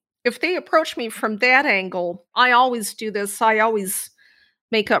 So if they approach me from that angle, I always do this. I always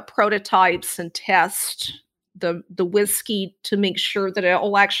make up prototypes and test the whiskey to make sure that it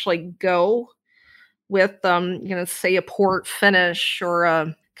will actually go with say a port finish or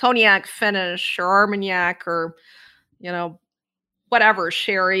a cognac finish or Armagnac or whatever,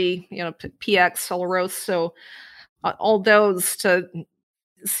 sherry, PX, Oloroso, all those, to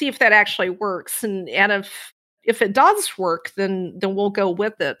see if that actually works. And if it does work, then we'll go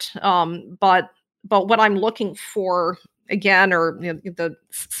with it. But what I'm looking for, again, are the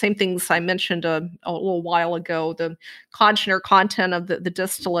same things I mentioned a little while ago: the congener content of the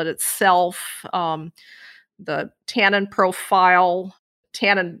distillate itself, the tannin profile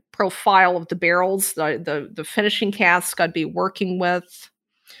of the barrels, the finishing cask I'd be working with.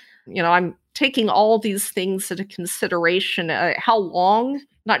 I'm taking all these things into consideration. How long,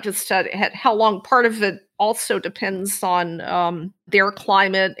 not just at how long. Part of it also depends on their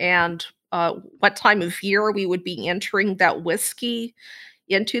climate and what time of year we would be entering that whiskey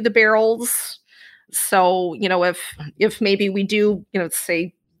into the barrels. So, if maybe we do,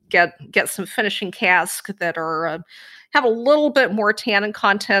 say get some finishing cask that are have a little bit more tannin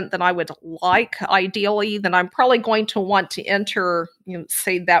content than I would like, ideally, then I'm probably going to want to enter,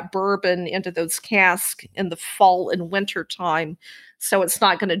 say, that bourbon into those casks in the fall and winter time. So it's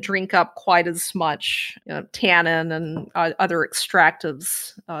not going to drink up quite as much tannin and other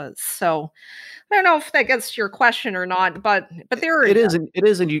extractives. So I don't know if that gets to your question or not, but there it is. It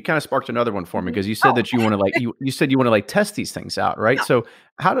is, and you kind of sparked another one for me, because you said that you want to you said you want to test these things out, right? Yeah. So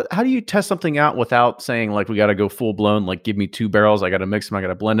how do you test something out without saying we got to go full blown, give me 2 barrels, I got to mix them, I got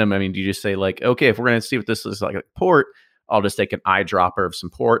to blend them? I mean, do you just say okay, if we're going to see what this is like port, I'll just take an eyedropper of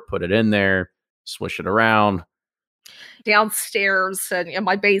some port, put it in there, swish it around? Downstairs and in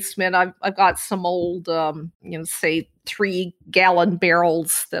my basement, I've got some old, say 3-gallon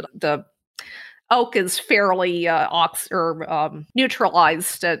barrels that the oak is fairly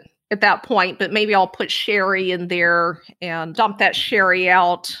neutralized at that point. But maybe I'll put sherry in there and dump that sherry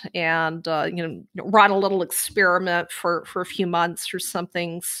out and run a little experiment for a few months or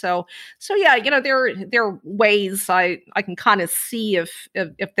something. So yeah, there are ways I can kind of see if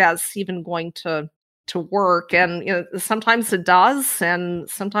that's even going to work. And sometimes it does and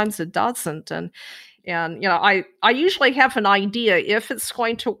sometimes it doesn't. And I usually have an idea if it's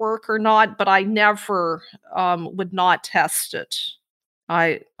going to work or not, but I never would not test it.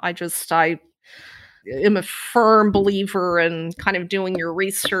 I am a firm believer in kind of doing your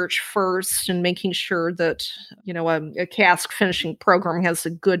research first and making sure that a cask finishing program has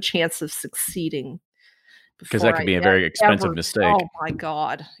a good chance of succeeding. Because that could be a very expensive mistake. Oh my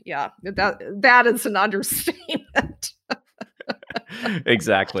God. Yeah. That is an understatement.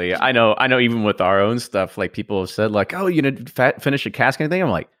 Exactly. I know even with our own stuff, people have said oh, finish a cask anything? I'm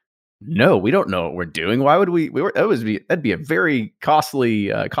like, no, we don't know what we're doing. Why would that'd be a very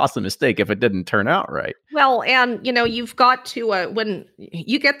costly mistake if it didn't turn out right. Well, and you've got to when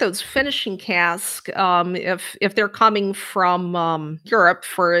you get those finishing casks, if they're coming from Europe,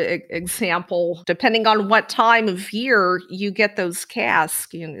 for example, depending on what time of year you get those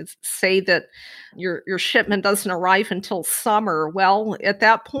casks, say that your shipment doesn't arrive until summer. Well, at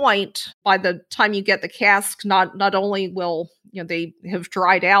that point, by the time you get the cask, not only will they have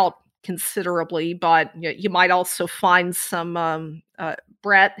dried out considerably, but you might also find some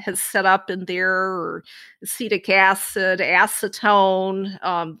Brett has set up in there, or acetic acid, acetone,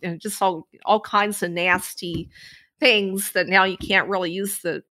 and just all kinds of nasty things that now you can't really use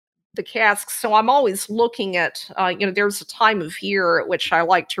the casks. So I'm always looking at there's a time of year at which I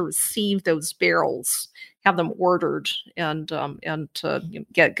like to receive those barrels, have them ordered, and to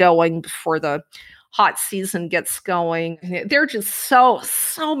get going before the hot season gets going. There are just so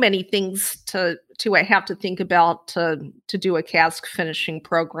many things to have to think about to do a cask finishing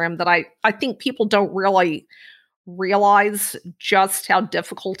program that I think people don't really realize just how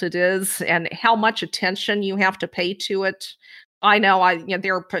difficult it is and how much attention you have to pay to it. I know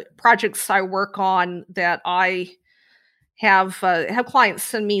there are projects I work on that I have clients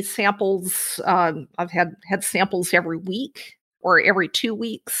send me samples. I've had samples every week or every 2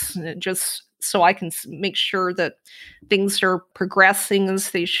 weeks, just so I can make sure that things are progressing as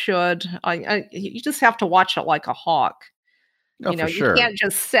they should. You just have to watch it like a hawk. Oh, for sure. You can't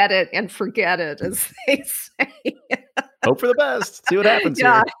just set it and forget it, as they say. Hope for the best. See what happens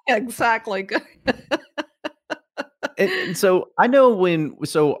Yeah, here. exactly. And so I know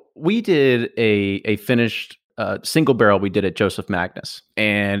so we did a finished single barrel we did at Joseph Magnus,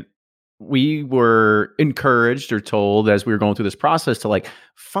 and we were encouraged or told as we were going through this process to like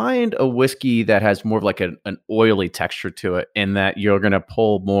find a whiskey that has more of like an oily texture to it, and that you're going to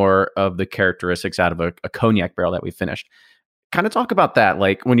pull more of the characteristics out of a cognac barrel that we finished. Kind of talk about that.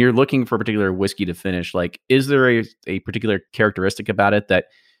 Like when you're looking for a particular whiskey to finish, like is there a particular characteristic about it that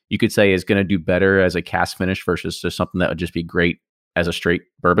you could say is going to do better as a cask finish versus just something that would just be great as a straight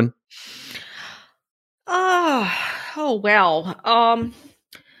bourbon? Oh well.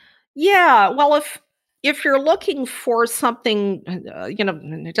 Yeah. Well, if you're looking for something,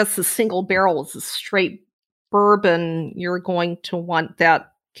 just a single barrel is a straight bourbon, you're going to want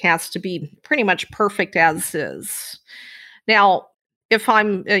that cask to be pretty much perfect as is. Now, if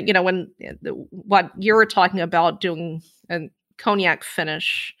I'm, what you were talking about doing a cognac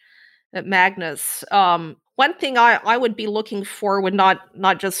finish at Magnus, one thing I would be looking for would not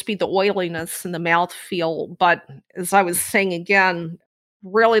just be the oiliness and the mouthfeel, but as I was saying again,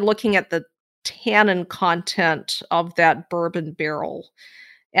 really looking at the tannin content of that bourbon barrel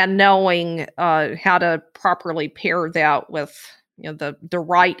and knowing how to properly pair that with the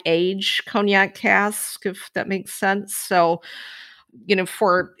right age cognac cask, if that makes sense. So,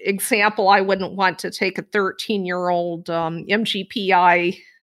 for example, I wouldn't want to take a 13-year-old MGPI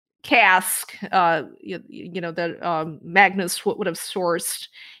cask, that Magnus would have sourced,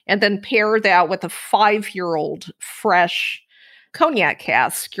 and then pair that with a 5-year-old fresh cognac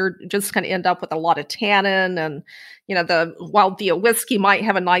cask. You're just going to end up with a lot of tannin, and while the whiskey might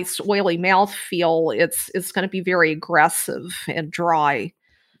have a nice oily mouthfeel, it's going to be very aggressive and dry,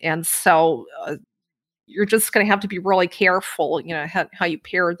 and so you're just going to have to be really careful, how you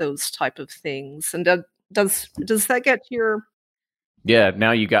pair those type of things. And does that get to your Yeah,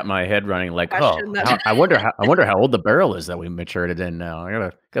 now you got my head running like, question? I wonder how old the barrel is that we matured it in now. I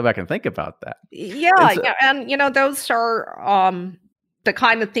gotta go back and think about that. Yeah, And so, yeah, and those are the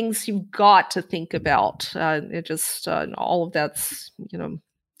kind of things you've got to think about. It just all of that's going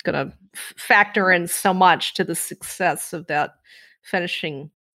to factor in so much to the success of that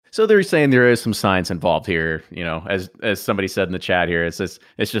finishing. so they're saying there is some science involved here, as somebody said in the chat here. It's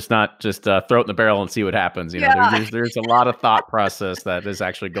just not just throw it in the barrel and see what happens. Yeah. There's a lot of thought process that is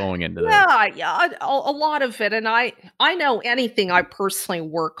actually going into this. Yeah, a lot of it, and I know anything I personally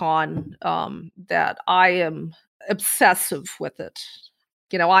work on, that I am obsessive with it.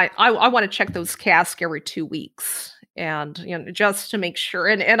 I want to check those casks every 2 weeks, and just to make sure.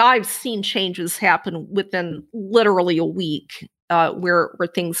 And I've seen changes happen within literally a week, where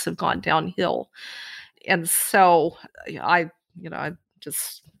things have gone downhill, and so I'm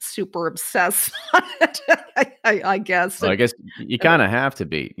just super obsessed on it. I guess. Well, I guess you kind of have to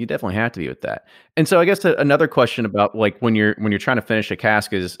be. You definitely have to be with that. And so I guess another question about like when you're trying to finish a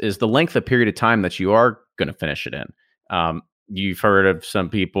cask is the length of period of time that you are going to finish it in. You've heard of some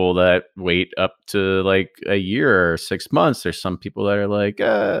people that wait up to like a year or 6 months. There's some people that are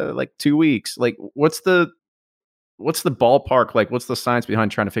like 2 weeks. Like what's the ballpark? Like what's the science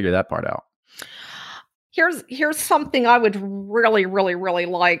behind trying to figure that part out? Here's something I would really, really, really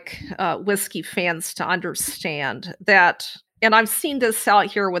like whiskey fans to understand, that, and I've seen this out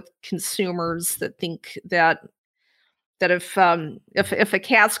here with consumers that think that if a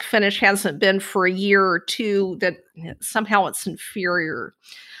cask finish hasn't been for a year or two, that somehow it's inferior.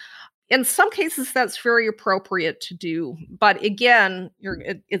 In some cases, that's very appropriate to do, but again,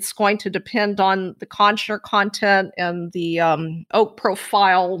 it's going to depend on the congeners content and the oak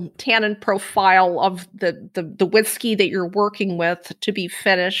profile, tannin profile of the whiskey that you're working with to be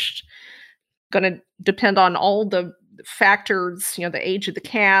finished. Going to depend on all the factors, the age of the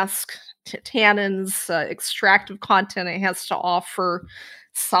cask, tannins, extractive content it has to offer,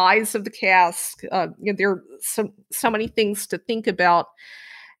 size of the cask. There are so many things to think about.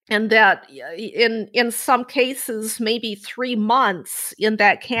 And that in some cases, maybe 3 months in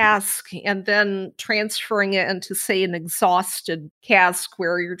that cask, and then transferring it into, say, an exhausted cask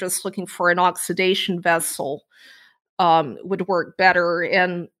where you're just looking for an oxidation vessel, would work better.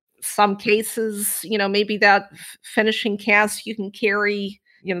 In some cases, maybe that finishing cask you can carry,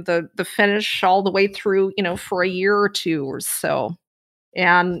 the finish all the way through, for a year or two or so.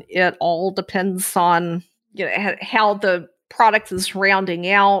 And it all depends on, how the product is rounding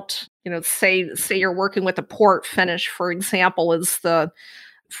out. Say you're working with a port finish, for example, is the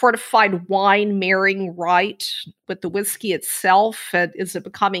fortified wine marrying right with the whiskey itself? Is it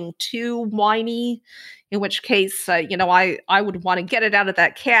becoming too winey? In which case, I would want to get it out of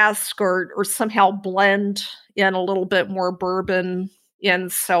that cask, or somehow blend in a little bit more bourbon in,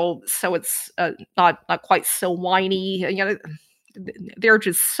 so it's not quite so winey. There are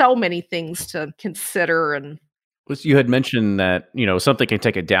just so many things to consider. And You had mentioned that, something can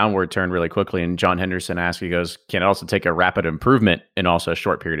take a downward turn really quickly. And John Henderson asked, he goes, can it also take a rapid improvement in also a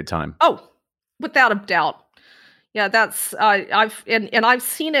short period of time? Oh, without a doubt. Yeah, that's I've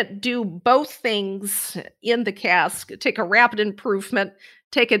seen it do both things in the cask. Take a rapid improvement,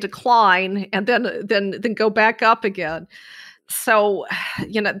 take a decline, and then go back up again. So,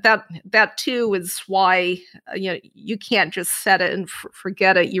 that too is why you can't just set it and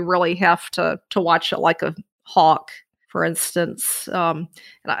forget it. You really have to watch it like a hawk, for instance.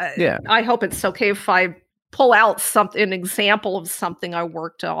 I hope it's okay if I pull out an example of something I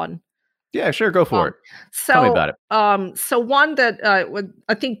worked on. Yeah, sure, go for it. Tell me about it. So one that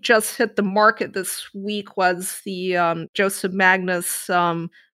I think just hit the market this week was the Joseph Magnus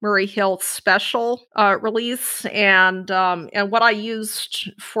Murray Hill Special release, and what I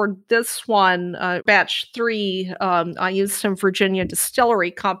used for this one, batch 3, I used some Virginia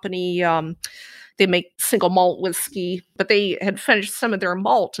Distillery Company. They make single malt whiskey, but they had finished some of their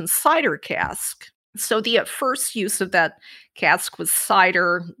malt in cider cask. So the first use of that cask was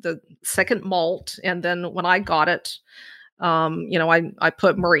cider, the second malt, and then when I got it, I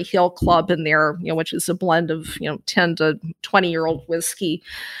put Murray Hill Club in there, which is a blend of 10 to 20-year-old whiskey.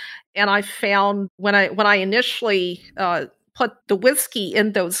 And I found when I initially put the whiskey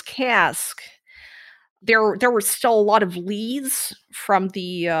in those casks, there were still a lot of lees from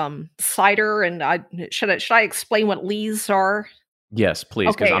the cider. And should I explain what lees are? Yes,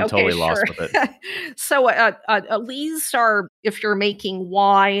 please, because I'm totally lost with it. So lees are, if you're making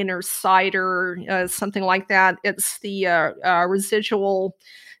wine or cider, something like that, it's the residual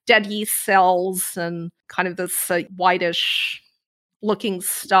dead yeast cells and kind of this whitish looking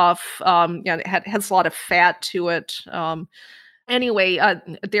stuff. It has a lot of fat to it. Anyway,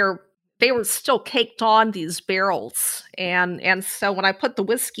 they were still caked on these barrels. And so when I put the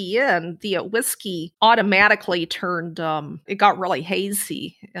whiskey in, the whiskey automatically turned, it got really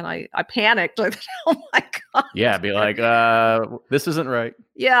hazy. And I panicked. I thought, oh my God. Yeah, be like, this isn't right.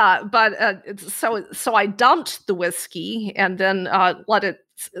 Yeah, but so I dumped the whiskey and then let it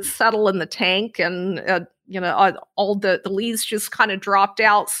settle in the tank, and all the lees just kind of dropped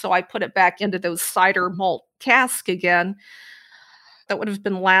out. So I put it back into those cider malt cask again. That would have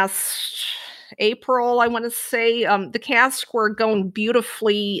been last April, I want to say. The casks were going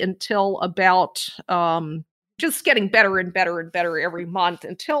beautifully until about just getting better and better and better every month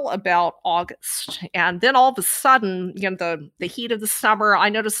until about August. And then all of a sudden, the heat of the summer, I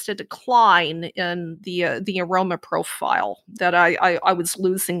noticed a decline in the aroma profile, that I was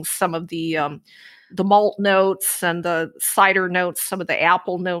losing some of the malt notes and the cider notes. Some of the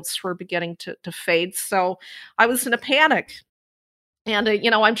apple notes were beginning to fade. So I was in a panic. And,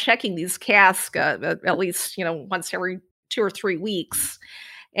 I'm checking these casks at least, once every 2 or 3 weeks.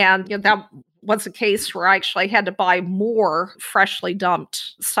 And that was a case where I actually had to buy more freshly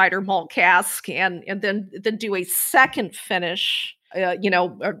dumped cider malt cask and then do a second finish,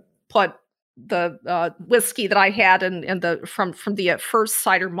 put the whiskey that I had from the first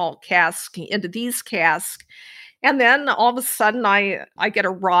cider malt cask into these casks. And then all of a sudden, I get a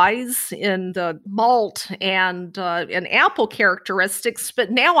rise in the malt and apple characteristics,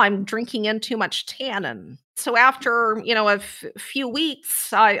 but now I'm drinking in too much tannin. So after a few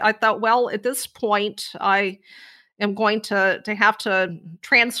weeks, I thought, well, at this point, I am going to have to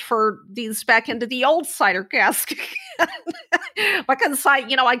transfer these back into the old cider cask because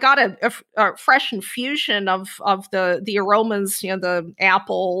I got a fresh infusion of the aromas, the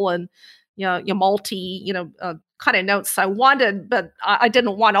apple and malty, kind of notes I wanted, but I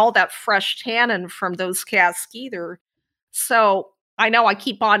didn't want all that fresh tannin from those casks either. So I know I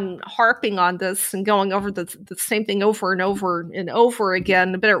keep on harping on this and going over the same thing over and over and over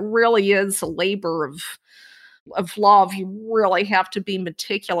again, but it really is a labor of love. You really have to be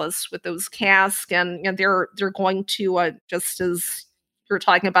meticulous with those casks, and they're going to just as you were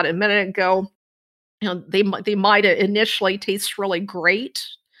talking about a minute ago, they might initially taste really great.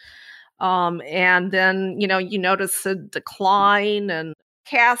 And then, you notice a decline, and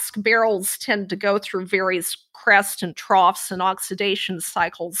cask barrels tend to go through various crests and troughs and oxidation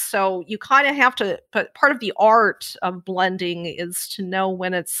cycles. So you kind of have to, but part of the art of blending is to know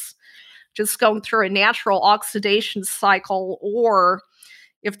when it's just going through a natural oxidation cycle, or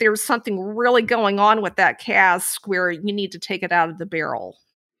if there's something really going on with that cask where you need to take it out of the barrel.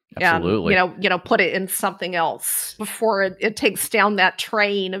 and Absolutely. put it in something else before it takes down that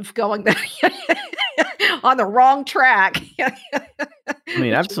train of going on the wrong track. I mean, which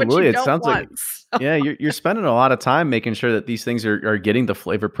you absolutely. It don't sounds like, want. yeah, you're spending a lot of time making sure that these things are getting the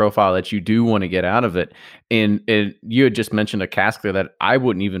flavor profile that you do want to get out of it. And you had just mentioned a cask there that I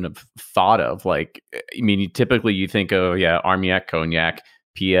wouldn't even have thought of. Like, I mean, typically you think, oh yeah, Armagnac, Cognac,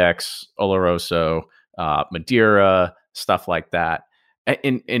 PX, Oloroso, Madeira, stuff like that.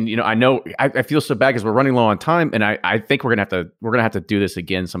 And I know I feel so bad because we're running low on time, and I think we're gonna have to do this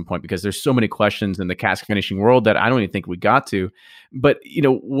again some point because there's so many questions in the cask finishing world that I don't even think we got to. But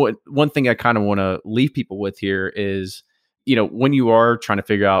one thing I kind of want to leave people with here is, when you are trying to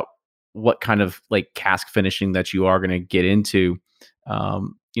figure out what kind of like cask finishing that you are going to get into,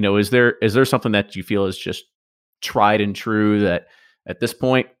 is there something that you feel is just tried and true that at this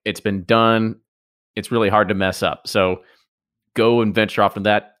point it's been done, it's really hard to mess up, so go and venture off in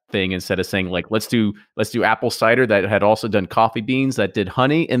that thing instead of saying like, let's do apple cider that had also done coffee beans that did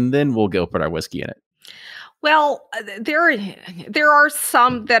honey, and then we'll go put our whiskey in it? Well, there are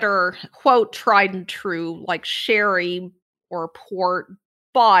some that are, quote, tried and true, like sherry or port,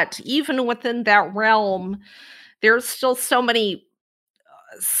 but even within that realm, there's still so many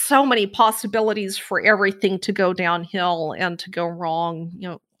possibilities for everything to go downhill and to go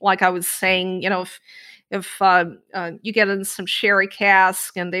wrong. Like I was saying, if you get in some sherry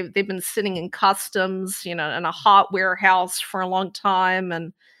cask and they've been sitting in customs, in a hot warehouse for a long time,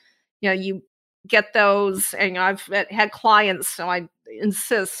 and you get those, and I've had clients, so I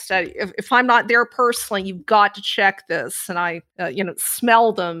insist that if I'm not there personally, you've got to check this, and I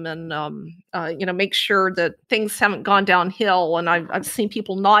smell them, and make sure that things haven't gone downhill. And I've seen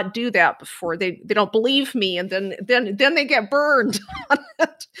people not do that before. They don't believe me, and then they get burned on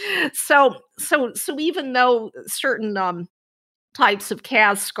it. So even though certain types of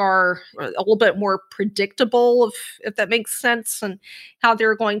cask are a little bit more predictable, if that makes sense, and how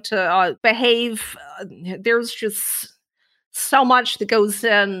they're going to behave, there's just so much that goes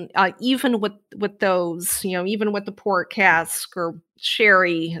in, even with those, even with the port cask or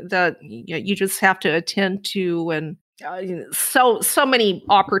sherry, that you just have to attend to, and so many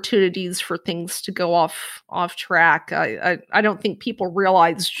opportunities for things to go off track. I don't think people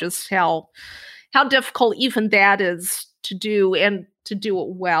realize just how difficult even that is to do, and to do it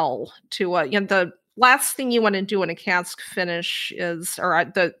well. The last thing you want to do in a cask finish is, or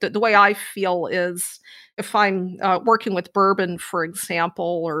the way I feel is, if I'm working with bourbon, for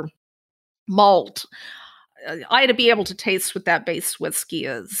example, or malt, I had to be able to taste what that base whiskey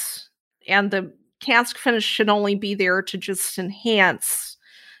is, and the cask finish should only be there to just enhance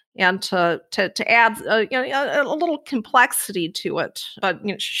and to add a little complexity to it, but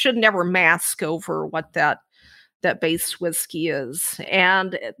it should never mask over what that base whiskey is.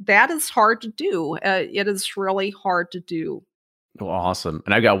 And that is hard to do. It is really hard to do. Well, awesome.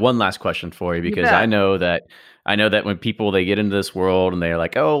 And I've got one last question for you, because bet. I know that when people, they get into this world and they're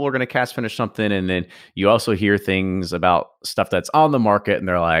like, oh, we're going to cask finish something. And then you also hear things about stuff that's on the market, and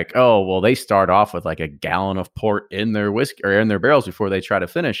they're like, oh, well, they start off with like a gallon of port in their whiskey or in their barrels before they try to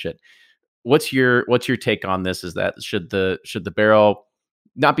finish it. What's your take on this? Is that should the barrel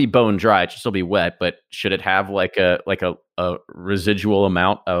not be bone dry, it should still be wet, but should it have like a residual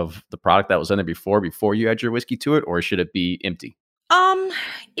amount of the product that was in it before you add your whiskey to it, or should it be empty?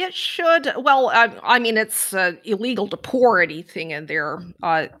 It should. Well, I mean, it's illegal to pour anything in there.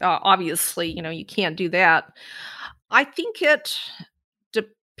 Obviously, you can't do that. I think it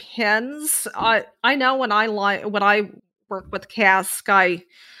depends. I know when I work with cask, I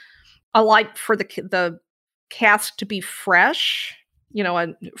like for the cask to be fresh,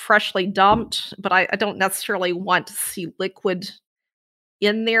 and freshly dumped, but I don't necessarily want to see liquid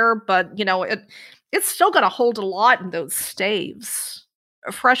in there. But it's still going to hold a lot in those staves.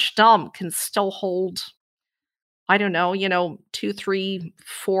 A fresh dump can still hold, I don't know, 2, 3,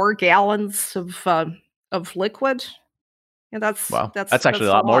 4 gallons of liquid. And that's actually a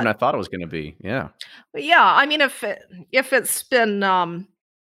lot more than I thought it was going to be. Yeah. But yeah, I mean, if it's been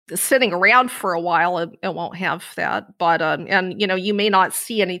sitting around for a while, it won't have that. But and you may not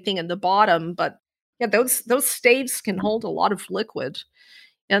see anything in the bottom, but yeah, those staves can hold a lot of liquid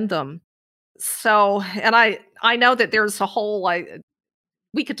in them. So, and I know that there's a whole,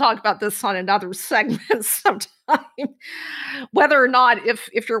 we could talk about this on another segment sometime, whether or not,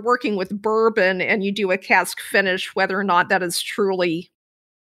 if you're working with bourbon and you do a cask finish, whether or not that is truly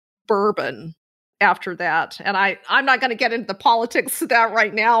bourbon after that. And I'm not going to get into the politics of that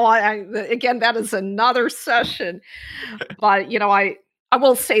right now. Again, that is another session. But I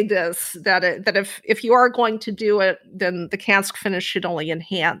will say this, that if you are going to do it, then the cask finish should only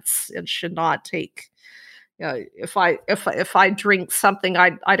enhance. It should not take. If I drink something,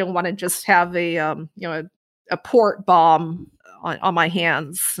 I don't want to just have a port bomb on my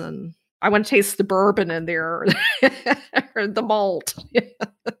hands, and I want to taste the bourbon in there or the malt.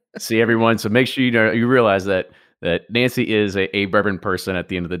 See, everyone. So make sure you realize that Nancy is a bourbon person at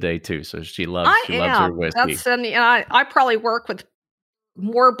the end of the day too. So she loves her whiskey. I probably work with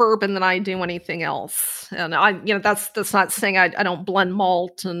more bourbon than I do anything else, and that's not saying I don't blend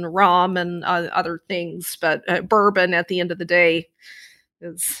malt and rum and other things, but bourbon at the end of the day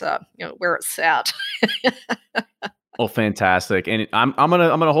is where it's at. Well, fantastic, and I'm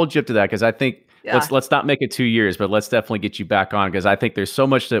gonna hold you up to that, because I think let's not make it 2 years, but let's definitely get you back on, because I think there's so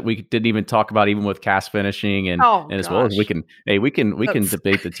much that we didn't even talk about, even with cask finishing, and as well as we can debate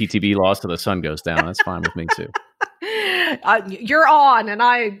the TTB laws till the sun goes down. That's fine with me too. You're on, and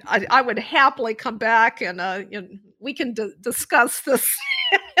I would happily come back, and we can discuss this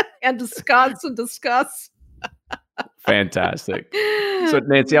and discuss. Fantastic. So,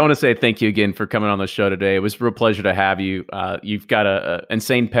 Nancy, I want to say thank you again for coming on the show today. It was a real pleasure to have you. You've got a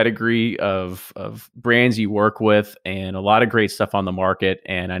insane pedigree of brands you work with, and a lot of great stuff on the market.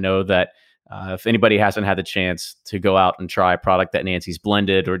 And I know that if anybody hasn't had the chance to go out and try a product that Nancy's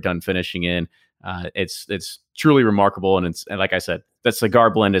blended or done finishing in, it's truly remarkable. And like I said, that cigar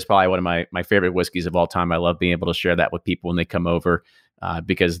blend is probably one of my favorite whiskeys of all time. I love being able to share that with people when they come over,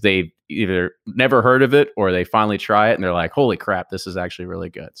 because they've either never heard of it or they finally try it and they're like, holy crap, this is actually really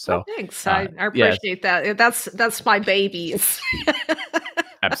good. So thanks. I appreciate that. That's my baby.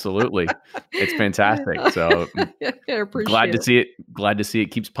 Absolutely. It's fantastic. So glad to see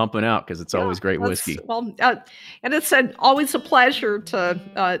it keeps pumping out, because it's always great whiskey. Well, and it's always a pleasure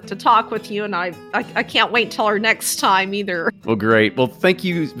to talk with you, and I can't wait till our next time either. Well, great. Well, thank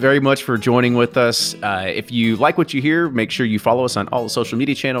you very much for joining with us. If you like what you hear, make sure you follow us on all the social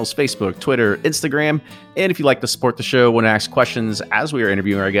media channels, Facebook, Twitter, Instagram. And if you like to support the show, want to ask questions as we are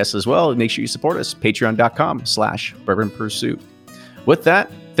interviewing our guests as well, make sure you support us, patreon.com/bourbon pursuit. With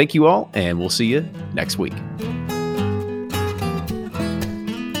that, thank you all, and we'll see you next week.